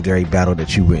 the legendary battle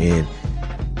that you were in.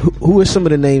 Who are some of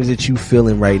the names that you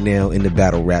feeling right now in the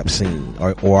battle rap scene,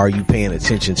 or are you paying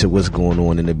attention to what's going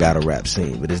on in the battle rap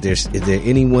scene? But is there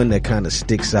anyone that kind of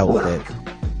sticks out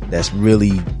that's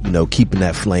really, you know, keeping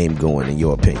that flame going in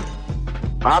your opinion?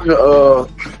 The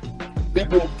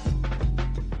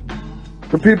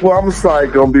people I'm just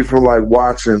like gonna be from like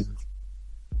watching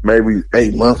maybe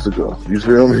 8 months ago. You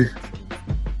feel me?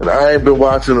 And I ain't been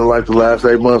watching in like the last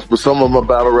 8 months, but some of my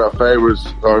battle rap favorites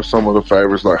are some of the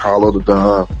favorites like Hollow the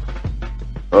Don,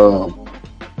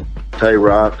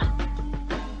 Tay-Rock,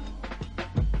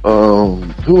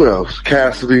 who else?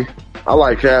 Cassidy. I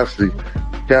like Cassidy.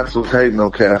 Cass was hating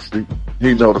on Cassidy.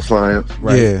 He know the science.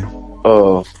 Right?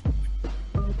 Yeah.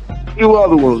 Few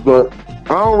other ones, but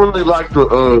I don't really like the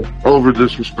over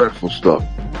disrespectful stuff.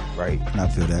 Right, I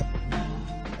feel that.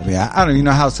 I mean, I don't even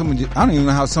know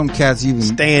how some cats even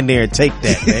stand there and take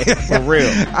that, man. For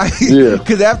real.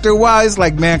 Because after a while, it's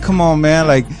like, man, come on, man.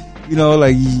 Like, you know,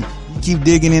 like you keep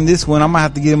digging in this one, I might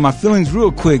have to get in my feelings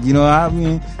real quick. You know, I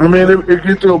mean, it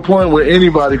gets to a point where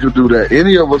anybody could do that.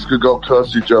 Any of us could go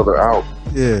cuss each other out.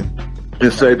 Yeah.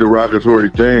 And say derogatory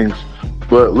things,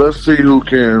 but let's see who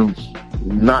can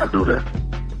not do that,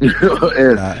 you know,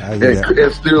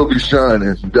 and still be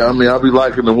shining. I mean, I'll be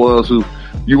liking the ones who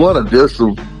you want to diss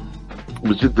them,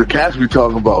 but the cats be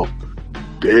talking about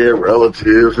dead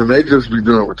relatives, and they just be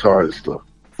doing retarded stuff.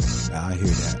 I hear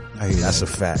that. That's a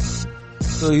fact.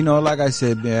 So, you know, like I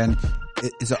said, man,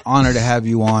 it's an honor to have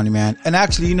you on, man. And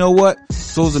actually, you know what?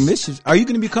 Souls of Mischief, are you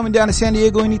going to be coming down to San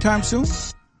Diego anytime soon?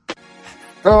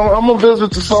 I'm gonna visit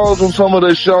the Souls on some of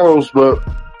their shows, but.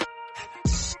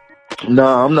 No,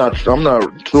 I'm not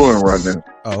touring right now.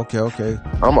 Oh, okay.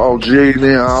 I'm OG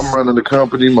now. I'm running the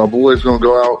company. My boy's gonna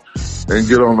go out and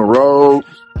get on the road,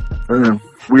 and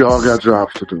we all got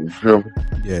jobs to do. You feel me?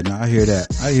 Yeah, no, I hear that.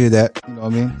 You know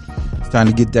what I mean? It's time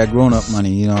to get that grown up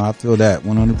money. You know, I feel that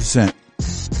 100%.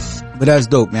 But that's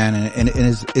dope, man, and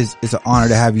it's an honor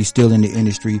to have you still in the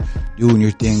industry, doing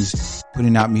your things,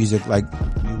 putting out music like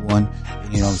the new one.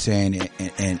 You know what I'm saying?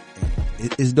 And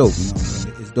it's dope. You know what I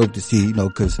mean? It's dope to see. You know,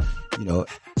 because you know,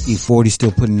 E40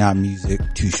 still putting out music,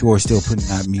 Too Short still putting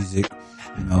out music,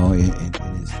 you know, and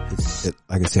it's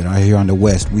like I said, out here on the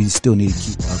West, we still need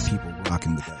to keep our people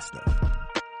rocking with that stuff.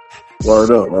 Word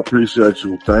up. I appreciate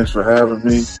you. Thanks for having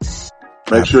me.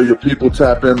 Make sure your people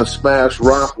tap in to Smash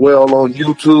Rockwell on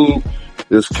YouTube.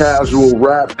 It's Casual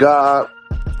Rap God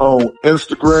on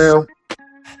Instagram.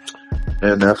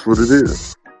 And that's what it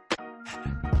is.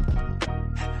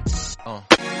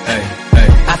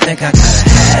 I think I got a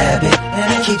habit,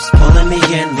 and it keeps pulling me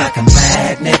in like a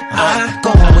magnet. I'm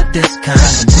going with this kind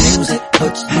of music,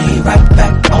 puts me right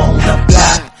back on the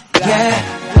block.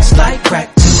 Yeah, it's like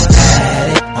crack to an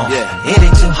addict.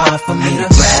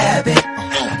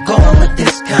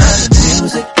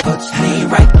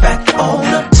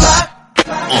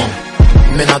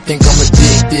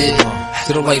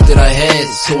 life that I had,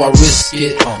 so I risk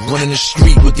it. Running the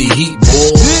street with the heat,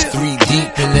 boy. 3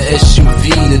 deep in the SUV.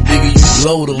 The bigger you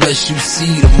blow, the less you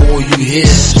see, the more you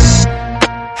hear.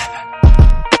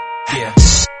 Yeah.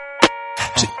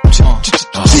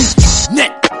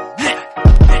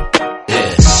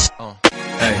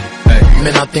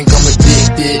 Man, I think I'm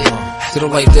addicted to the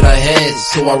life that I had,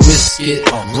 so I risk it.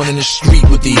 Running the street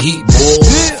with the heat, boy.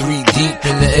 3 deep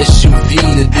in the SUV.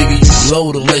 The bigger you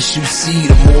blow, the less you see,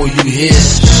 the more you hear.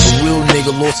 A real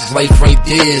nigga lost his life right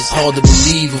there. It's hard to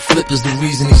believe a flip is the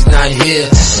reason he's not here.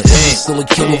 But ain't still a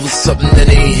kill over something that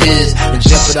ain't his, and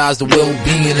jeopardize the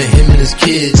well-being of him and his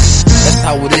kids. That's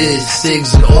how it is.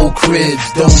 Cigs and old cribs.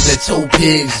 Those that tow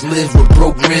pigs live with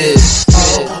broke ribs.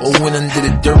 Or went under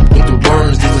the dirt with the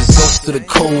worms. The results to the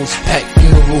codes, packed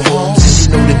funeral homes.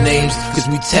 And you know the names, cause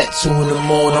we tattooing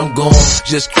them all. And I'm gone,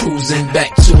 just cruising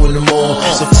back to them all.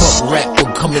 So fuck rap,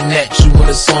 we're coming at you in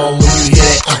a song. When you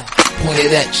hear that, point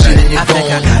it at you and you're gone. I think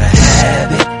I got a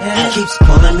habit, and it keeps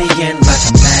pulling me in like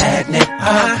a magnet.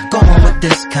 Going with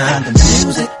this kind of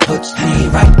music puts me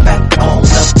right back on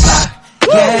the block.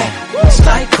 Yeah, it's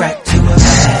like crack to a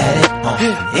addict.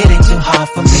 It ain't too hard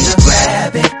for me to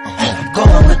grab it.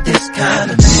 Going with this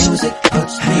kind of music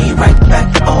puts me right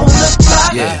back on the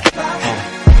block. Yeah.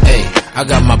 Hey, I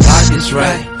got my pockets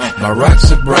right, my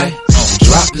rocks are bright, the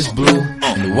drop is blue,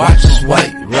 and the watch is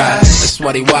white, right? That's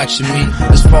why they watching me.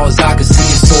 As far as I can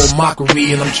see, it's all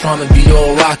mockery, and I'm trying to be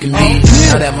all rockin' me.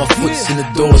 Now that my foot's in the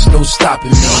door, there's no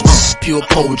stopping me. Pure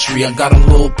poetry, I got a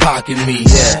little pocket me,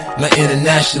 yeah. Now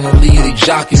internationally, they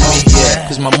jocking me, yeah.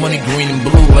 Cause my money green and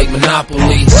blue like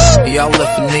Monopoly. Yeah, I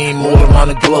left a name all around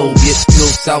the globe. Yeah, still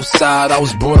Southside, I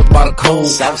was brought up by the cold.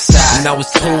 Southside. And I was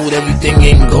told everything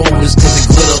ain't gold, it's cause it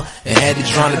glitter. And had to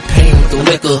drown the pain with the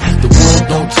liquor. The world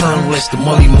don't turn unless the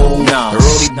money move. The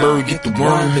early bird get the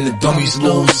worm and the dummies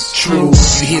lose. True,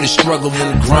 you hear the struggle in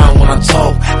the ground when I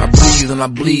talk. I breathe and I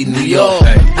bleed in New York.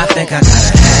 I think I got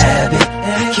a habit,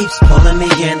 and it keeps pulling me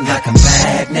in like a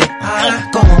magnet.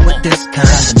 Going with this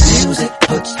kind of music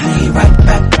puts me right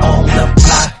back on the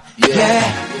block.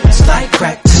 Yeah, it's like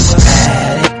crack to a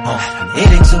addict. It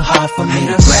ain't too hard for me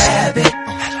to grab it.